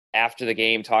after the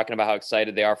game, talking about how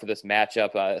excited they are for this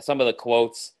matchup. Some of the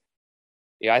quotes,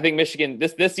 I think Michigan,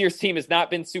 this year's team has not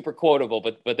been super quotable,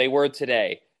 but they were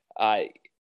today.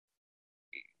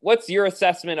 What's your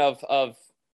assessment of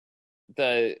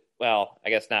I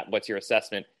guess not what's your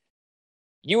assessment.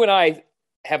 You and I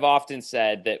have often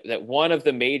said that one of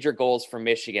the major goals for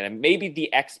Michigan, and maybe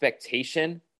the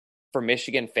expectation for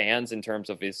Michigan fans in terms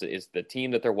of is the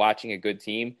team that they're watching a good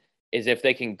team, is if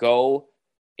they can go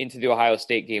into the Ohio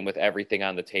State game with everything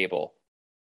on the table.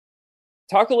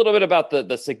 Talk a little bit about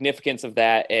the significance of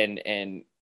that and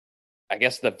I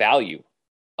guess the value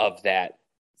of that,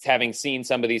 having seen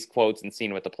some of these quotes and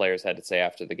seen what the players had to say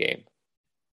after the game.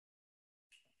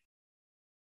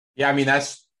 Yeah, I mean,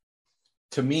 that's,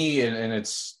 to me, and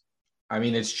it's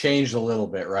changed a little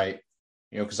bit, right?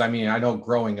 Because I know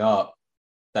growing up,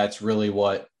 that's really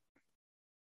what,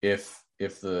 if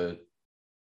the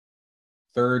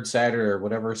third Saturday or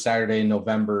whatever Saturday in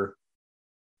November,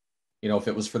 if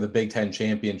it was for the Big Ten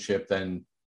championship, then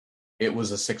it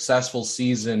was a successful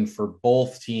season for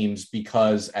both teams,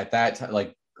 because at that time,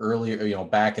 like earlier,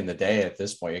 back in the day, at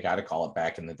this point, you got to call it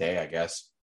back in the day, I guess.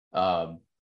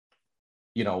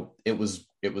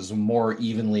 It was a more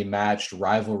evenly matched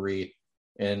rivalry,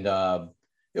 and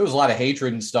it was a lot of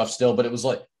hatred and stuff still, but it was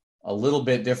like a little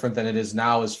bit different than it is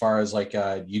now, as far as like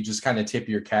you just kind of tip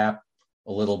your cap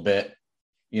a little bit,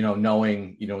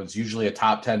 knowing, it's usually a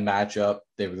top 10 matchup.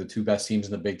 They were the two best teams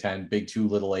in the Big Ten, Big Two,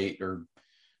 Little Eight, or,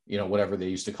 whatever they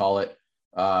used to call it.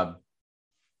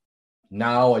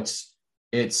 Now it's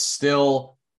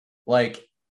still like,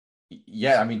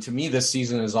 yeah, to me, this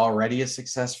season is already a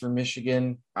success for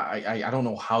Michigan. I don't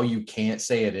know how you can't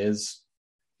say it is,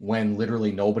 when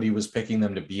literally nobody was picking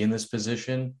them to be in this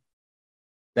position.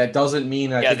 That doesn't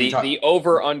mean the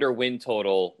over-under win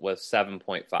total was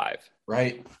 7.5.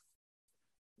 Right.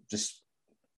 Just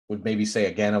would maybe say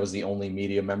again, I was the only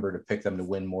media member to pick them to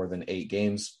win more than 8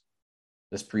 games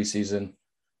this preseason.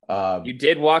 You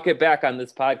did walk it back on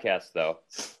this podcast, though.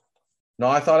 No,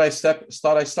 I thought I stuck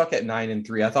at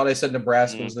 9-3. I thought I said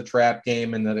Nebraska was the trap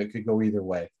game and that it could go either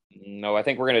way. No, I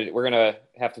think we're gonna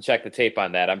have to check the tape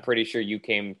on that. I'm pretty sure you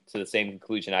came to the same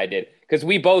conclusion I did, because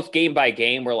we both game by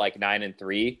game were like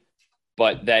 9-3,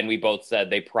 but then we both said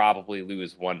they probably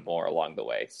lose one more along the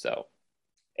way. So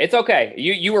it's okay.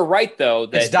 You were right though.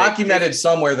 It's documented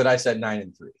somewhere that I said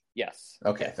 9-3. Yes.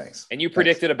 Okay. Thanks. And you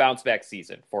predicted a bounce back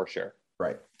season for sure.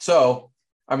 Right. So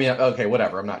okay,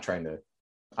 whatever. I'm not trying to.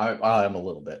 I am a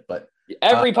little bit, but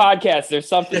every podcast there's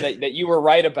something that you were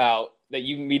right about that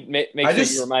you make sure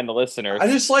you remind the listeners. I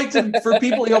just like for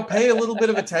people, pay a little bit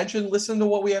of attention, listen to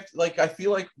what we have to, like. I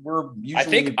feel like we're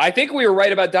usually. I think we were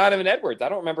right about Donovan Edwards. I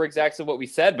don't remember exactly what we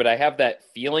said, but I have that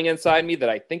feeling inside me that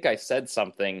I think I said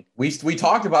something. We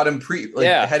talked about him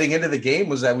heading into the game,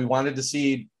 was that we wanted to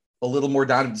see a little more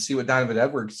Donovan, to see what Donovan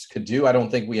Edwards could do. I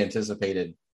don't think we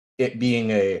anticipated it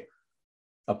being a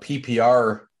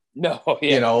PPR. No,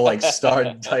 yeah. Like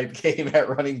star type game at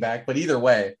running back, but either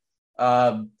way.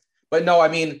 But no,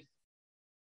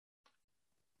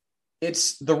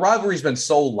 it's the rivalry's been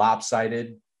so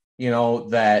lopsided,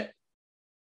 that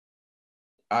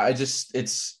I just,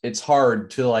 it's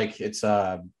hard to like, it's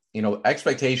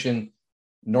expectation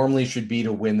normally should be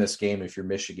to win this game if you're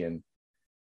Michigan,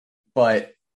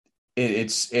 but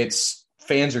it's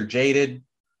fans are jaded.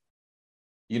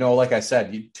 Like I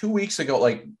said, 2 weeks ago,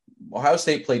 like Ohio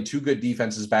State played 2 good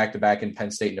defenses back-to-back in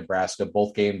Penn State and Nebraska.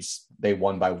 Both games they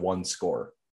won by 1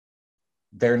 score.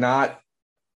 They're not,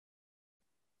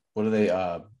 what are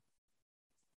they?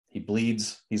 He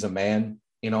bleeds. He's a man,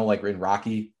 like in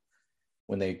Rocky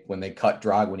when he cuts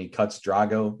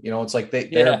Drago, it's like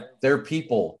they're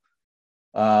people.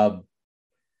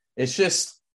 It's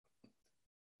just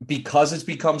because it's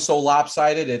become so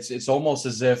lopsided. It's almost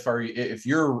as if if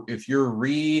you're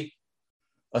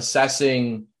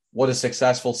reassessing what a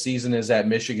successful season is at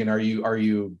Michigan, are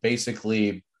you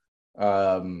basically,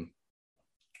 are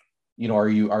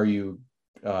you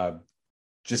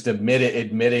just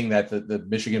admitting that the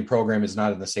Michigan program is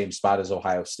not in the same spot as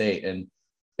Ohio State, and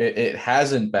it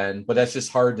hasn't been, but that's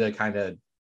just hard to kind of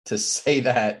to say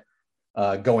that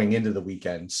going into the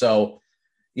weekend. So,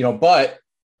 but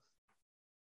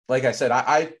like I said,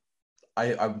 I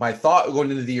my thought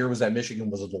going into the year was that Michigan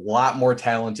was a lot more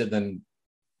talented than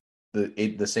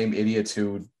the same idiots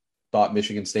who thought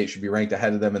Michigan State should be ranked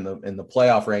ahead of them in the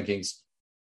playoff rankings.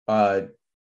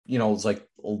 It's like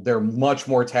they're much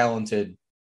more talented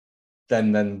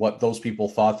than what those people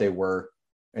thought they were,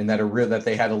 and that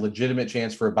they had a legitimate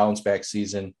chance for a bounce back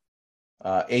season.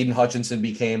 Aiden Hutchinson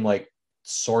became one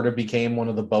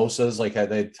of the Bosas, like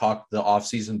they talked the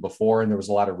offseason before, and there was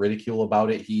a lot of ridicule about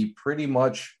it. He pretty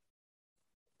much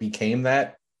became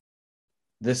that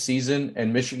this season,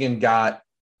 and Michigan got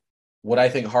what I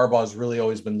think Harbaugh's really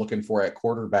always been looking for at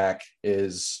quarterback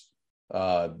is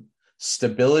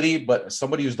stability, but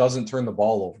somebody who doesn't turn the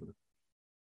ball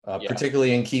over,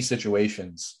 particularly in key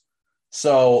situations.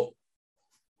 So,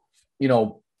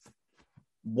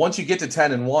 once you get to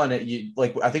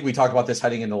 10-1, I think we talked about this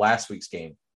heading into last week's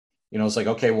game. It's like,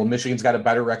 okay, well, Michigan's got a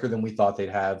better record than we thought they'd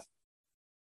have.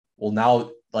 Well, now,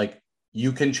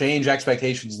 you can change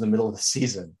expectations in the middle of the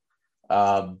season.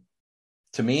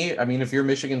 To me, I mean, if you're a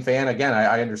Michigan fan, again,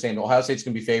 I understand Ohio State's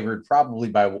going to be favored probably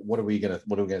by what are we going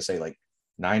to say, like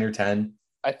 9 or 10?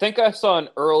 I think I saw an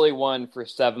early one for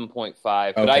 7.5,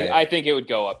 but okay. I think it would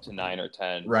go up to 9 or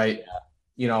 10. Right.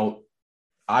 Yeah.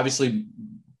 Obviously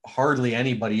hardly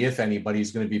anybody, if anybody,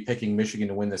 is going to be picking Michigan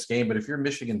to win this game. But if you're a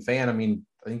Michigan fan, I mean,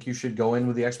 I think you should go in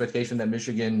with the expectation that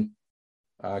Michigan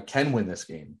can win this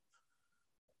game.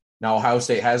 Now, Ohio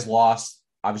State has lost.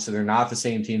 Obviously, they're not the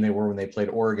same team they were when they played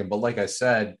Oregon. But like I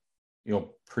said,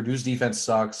 Purdue's defense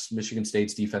sucks. Michigan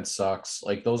State's defense sucks.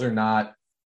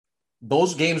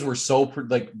 Those games were so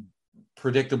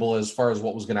predictable as far as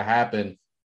what was going to happen.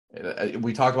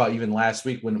 We talked about even last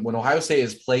week when Ohio State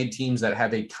has played teams that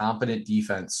have a competent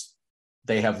defense,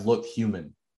 they have looked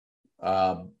human.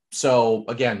 So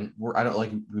again,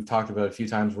 we've talked about a few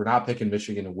times, we're not picking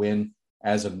Michigan to win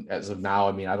as of now.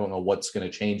 I mean, I don't know what's going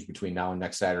to change between now and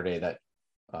next Saturday that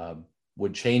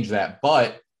would change that.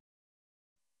 But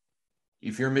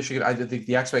if you're Michigan, I think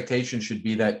the expectation should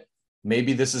be that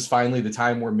maybe this is finally the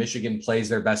time where Michigan plays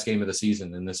their best game of the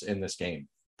season in this game,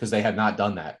 because they had not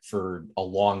done that for a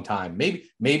long time.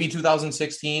 Maybe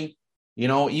 2016,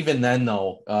 even then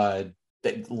though, a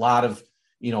lot of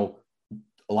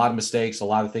mistakes, a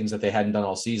lot of things that they hadn't done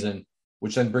all season,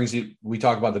 which then we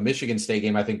talk about the Michigan State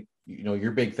game. I think,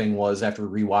 your big thing was after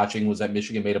rewatching was that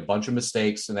Michigan made a bunch of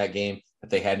mistakes in that game that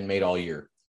they hadn't made all year.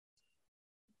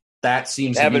 That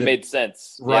seems to haven't made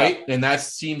sense. Right. Yeah. And that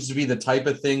seems to be the type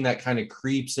of thing that kind of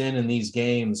creeps in these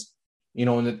games,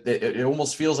 and it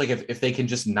almost feels like if they can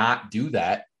just not do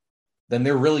that, then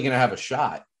they're really going to have a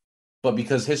shot. But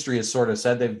because history has sort of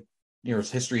said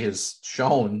history has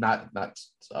shown, not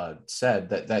said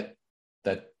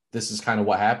that this is kind of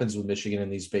what happens with Michigan in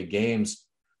these big games.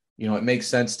 It makes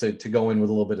sense to go in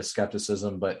with a little bit of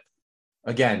skepticism. But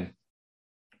again,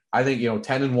 I think,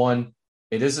 10-1,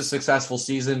 it is a successful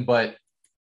season, but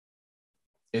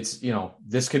it's,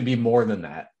 this can be more than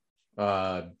that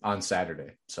on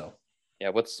Saturday. So. Yeah,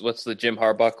 what's the Jim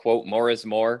Harbaugh quote? More is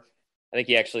more. I think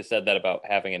he actually said that about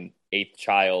having an 8th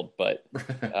child, but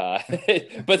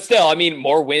but still, I mean,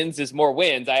 more wins is more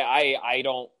wins. I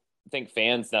don't think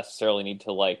fans necessarily need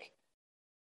to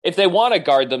if they want to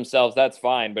guard themselves, that's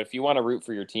fine. But if you want to root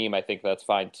for your team, I think that's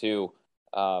fine too,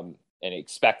 and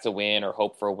expect a win or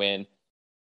hope for a win,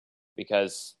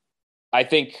 because I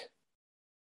think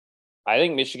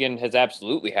Michigan has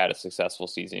absolutely had a successful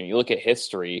season. You look at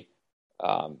history.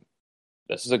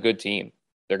 This is a good team.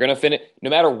 They're going to finish, no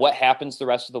matter what happens the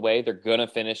rest of the way, they're going to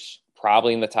finish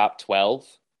probably in the top 12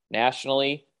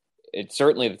 nationally. It's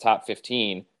certainly the top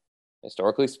 15.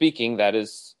 Historically speaking, that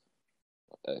is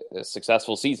a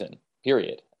successful season,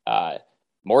 period.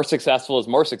 More successful is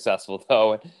more successful,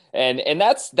 though. And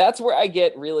that's where I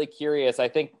get really curious. I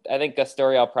think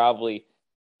Gustari, I'll probably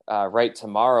write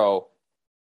tomorrow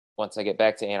once I get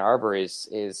back to Ann Arbor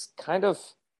is kind of,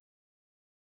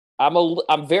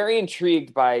 I'm very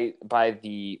intrigued by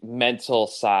the mental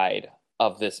side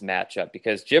of this matchup,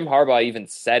 because Jim Harbaugh even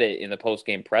said it in the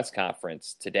post-game press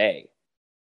conference today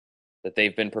that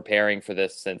they've been preparing for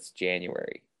this since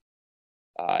January.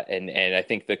 And I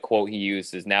think the quote he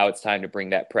used is, now it's time to bring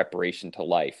that preparation to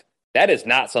life. That is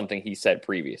not something he said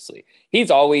previously.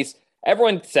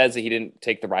 Everyone says that he didn't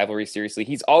take the rivalry seriously.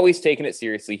 He's always taken it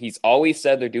seriously. He's always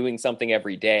said they're doing something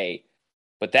every day.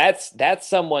 But that's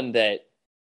someone that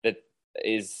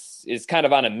is kind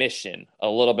of on a mission a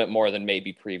little bit more than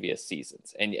maybe previous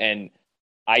seasons. And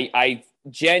I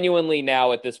genuinely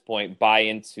now at this point buy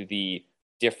into the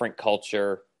different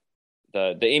culture,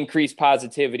 the increased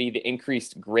positivity, the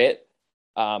increased grit.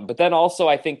 But then also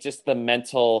I think just the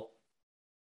mental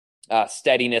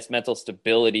steadiness, mental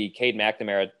stability. Cade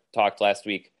McNamara talked last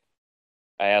week.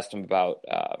 I asked him about,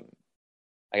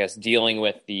 I guess, dealing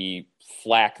with the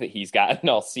flack that he's gotten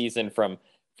all season from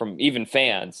even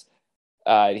fans.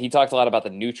 He talked a lot about the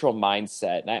neutral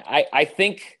mindset. And I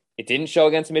think it didn't show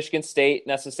against Michigan State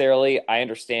necessarily. I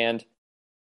understand.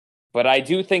 But I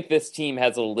do think this team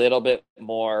has a little bit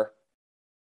more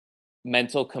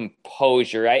mental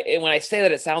composure. When I say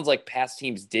that, it sounds like past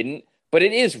teams didn't, but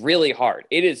it is really hard.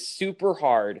 It is super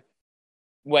hard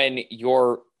when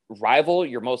your rival,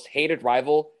 your most hated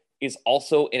rival, is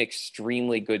also an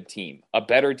extremely good team, a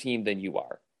better team than you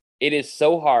are. It is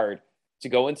so hard to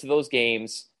go into those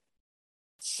games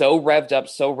so revved up,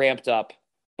 so ramped up,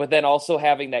 but then also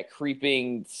having that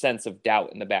creeping sense of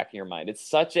doubt in the back of your mind. It's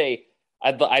such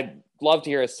I'd love to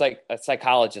hear a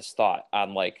psychologist's thought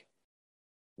on, like,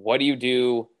 what do you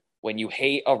do when you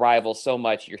hate a rival so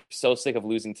much, you're so sick of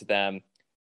losing to them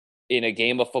in a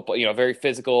game of football, a very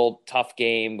physical, tough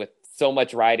game with so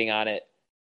much riding on it,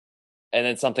 and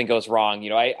then something goes wrong.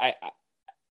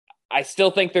 I still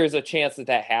think there's a chance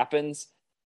that happens.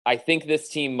 I think this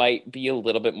team might be a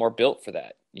little bit more built for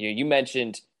that. You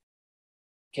mentioned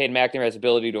Cade McNamara's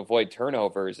ability to avoid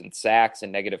turnovers and sacks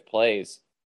and negative plays.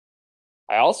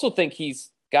 I also think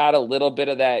he's got a little bit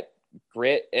of that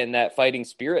grit and that fighting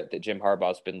spirit that Jim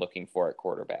Harbaugh's been looking for at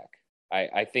quarterback.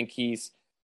 I think he's,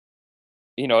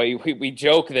 we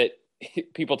joke that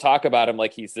people talk about him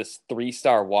like he's this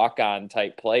 3-star walk-on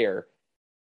type player,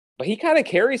 but he kind of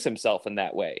carries himself in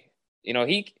that way.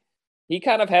 He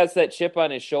kind of has that chip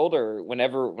on his shoulder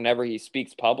whenever he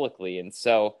speaks publicly. And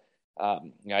so,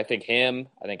 I think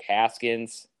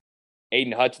Haskins,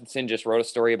 Aiden Hutchinson just wrote a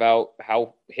story about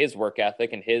how his work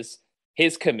ethic and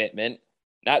his commitment,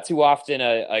 not too often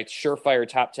a surefire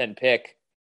top 10 pick,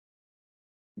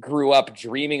 grew up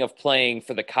dreaming of playing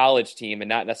for the college team and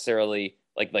not necessarily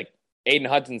like Aiden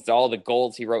Hudson's, all the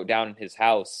goals he wrote down in his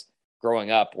house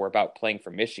growing up were about playing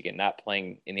for Michigan, not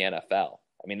playing in the NFL.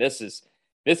 I mean, this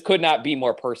could not be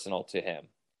more personal to him.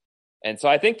 And so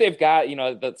I think they've got,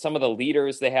 some of the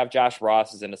leaders they have. Josh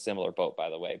Ross is in a similar boat, by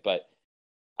the way, but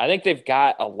I think they've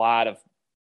got a lot of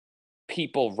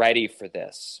people ready for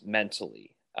this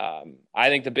mentally. I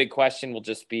think the big question will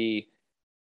just be,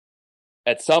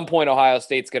 at some point, Ohio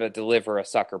State's going to deliver a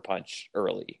sucker punch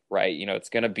early, right? It's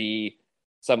going to be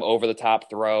some over-the-top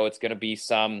throw. It's going to be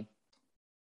some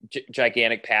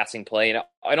gigantic passing play.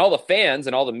 And all the fans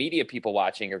and all the media people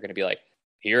watching are going to be like,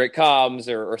 here it comes,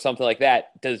 or something like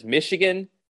that. Does Michigan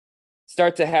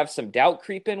start to have some doubt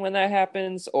creep in when that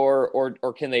happens? Or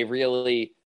can they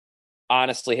really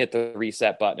honestly hit the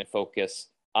reset button and focus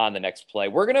on the next play?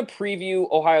 We're going to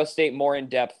preview Ohio State more in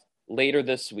depth later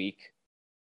this week.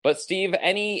 But Steve,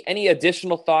 any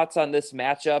additional thoughts on this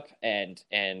matchup and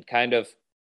kind of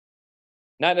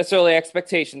not necessarily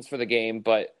expectations for the game,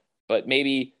 but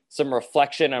maybe some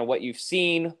reflection on what you've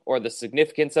seen or the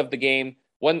significance of the game?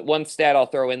 One stat I'll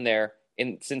throw in there,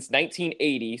 since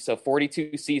 1980, so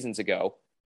 42 seasons ago,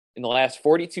 in the last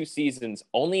 42 seasons,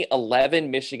 only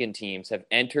 11 Michigan teams have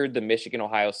entered the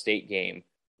Michigan-Ohio State game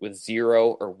with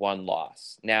 0 or 1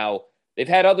 loss. Now, they've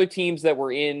had other teams that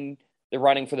were in the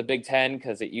running for the Big Ten,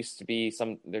 because it used to be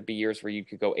there'd be years where you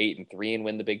could go 8-3 and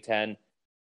win the Big Ten.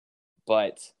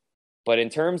 But in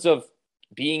terms of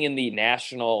being in the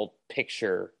national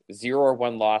picture, 0 or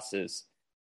 1 losses,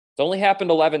 it's only happened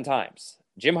 11 times.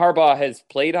 Jim Harbaugh has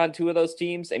played on 2 of those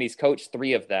teams, and he's coached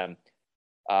 3 of them.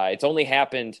 It's only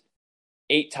happened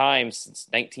 8 times since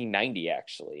 1990,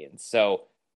 actually. And so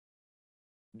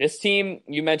this team,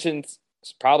 you mentioned,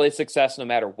 is probably a success no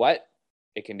matter what.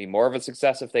 It can be more of a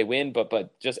success if they win,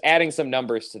 but just adding some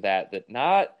numbers to that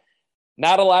not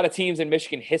a lot of teams in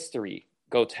Michigan history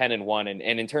go 10-1.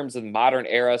 And in terms of the modern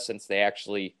era, since they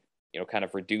actually, kind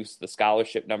of reduced the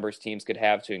scholarship numbers teams could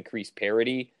have to increase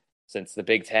parity, since the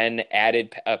Big Ten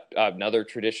added another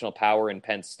traditional power in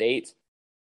Penn State,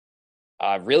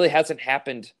 really hasn't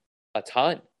happened a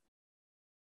ton.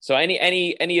 So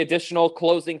any additional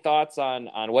closing thoughts on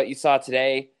what you saw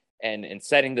today and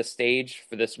setting the stage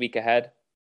for this week ahead?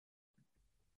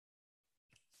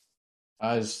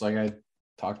 As like I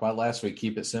talked about last week,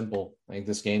 keep it simple. I think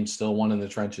this game's still won in the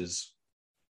trenches.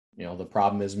 You know, the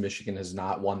problem is Michigan has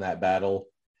not won that battle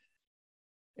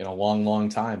in a long, long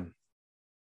time.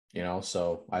 You know,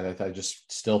 so I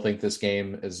just still think this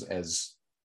game is as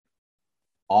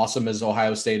awesome as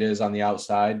Ohio State is on the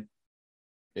outside.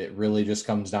 It really just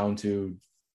comes down to,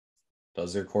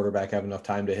 does their quarterback have enough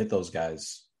time to hit those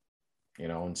guys? You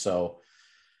know, and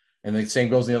the same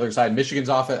goes on the other side. Michigan's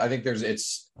offense, I think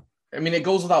it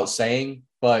goes without saying,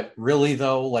 but really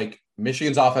though, like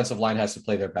Michigan's offensive line has to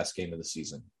play their best game of the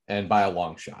season, and by a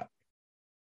long shot.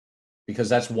 Because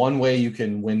that's one way you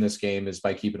can win this game is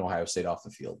by keeping Ohio State off the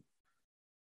field.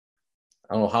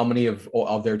 I don't know how many of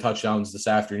their touchdowns this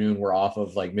afternoon were off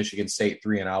of like Michigan State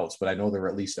 3 and outs, but I know there were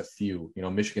at least a few. You know,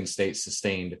 Michigan State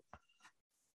sustained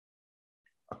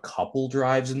a couple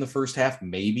drives in the first half,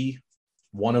 maybe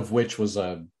one of which was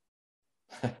I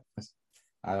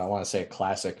don't want to say a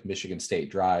classic Michigan State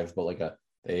drive, but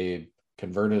they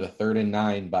converted a 3rd and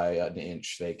 9 by an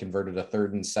inch. They converted a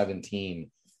 3rd and 17.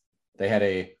 They had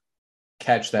a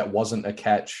catch that wasn't a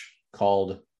catch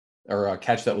or a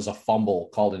catch that was a fumble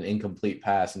called an incomplete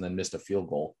pass, and then missed a field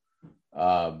goal.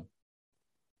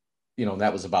 You know,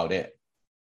 that was about it.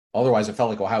 Otherwise, it felt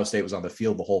like Ohio State was on the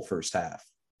field the whole first half.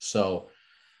 So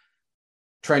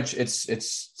trench,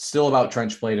 it's still about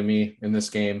trench play to me in this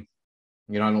game.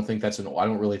 You know, I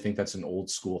don't really think that's an old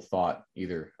school thought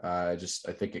either. I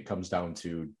think it comes down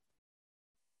to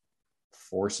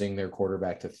forcing their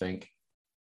quarterback to think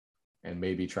and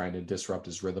maybe trying to disrupt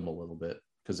his rhythm a little bit,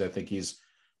 because I think he's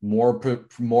more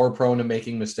prone to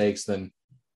making mistakes than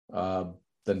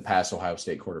past Ohio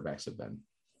State quarterbacks have been.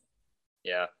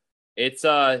 Yeah, it's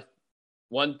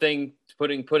one thing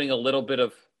putting a little bit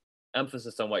of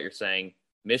emphasis on what you're saying.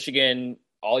 Michigan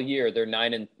all year, they're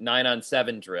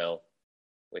 9-on-7 drill,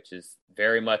 which is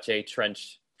very much a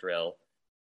trench drill.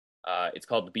 It's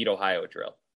called the Beat Ohio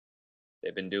drill.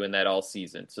 They've been doing that all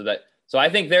season. So I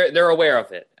think they're aware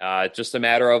of it. It's just a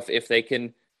matter of if they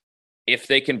can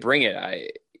bring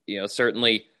it.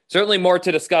 Certainly more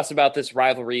to discuss about this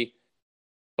rivalry.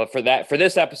 But for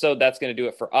this episode, that's going to do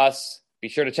it for us. Be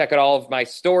sure to check out all of my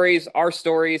stories, our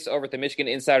stories, over at the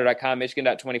MichiganInsider.com,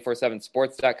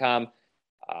 Michigan.247sports.com.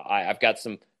 I've got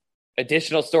some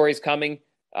additional stories coming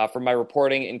from my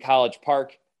reporting in College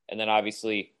Park. And then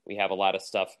obviously we have a lot of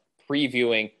stuff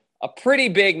previewing a pretty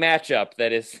big matchup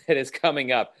that is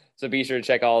coming up. So be sure to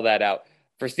check all of that out.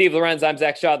 For Steve Lorenz, I'm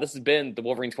Zach Shaw. This has been the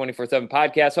Wolverine 24/7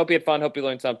 podcast. Hope you had fun. Hope you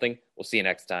learned something. We'll see you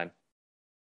next time.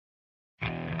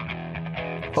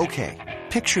 Okay,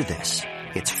 picture this.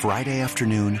 It's Friday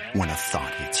afternoon when a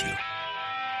thought hits you.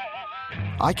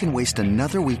 I can waste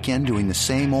another weekend doing the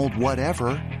same old whatever,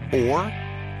 or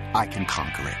I can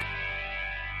conquer it.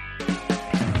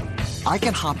 I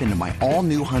can hop into my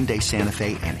all-new Hyundai Santa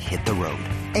Fe and hit the road.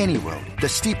 Any road. The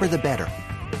steeper, the better.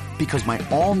 Because my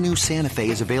all-new Santa Fe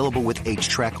is available with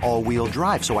H-Track all-wheel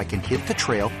drive, so I can hit the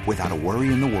trail without a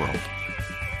worry in the world.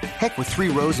 Heck, with 3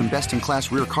 rows and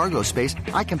best-in-class rear cargo space,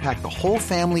 I can pack the whole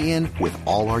family in with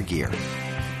all our gear.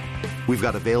 We've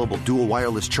got available dual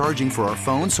wireless charging for our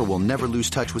phones, so we'll never lose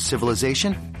touch with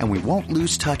civilization, and we won't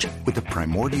lose touch with the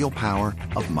primordial power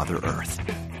of Mother Earth.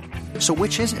 So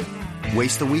which is it?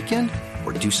 Waste the weekend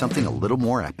or do something a little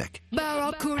more epic?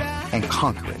 And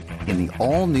conquer it in the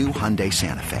all-new Hyundai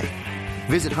Santa Fe.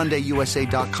 Visit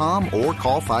HyundaiUSA.com or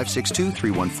call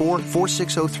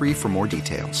 562-314-4603 for more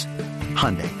details.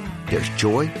 Hyundai, there's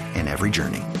joy in every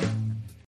journey.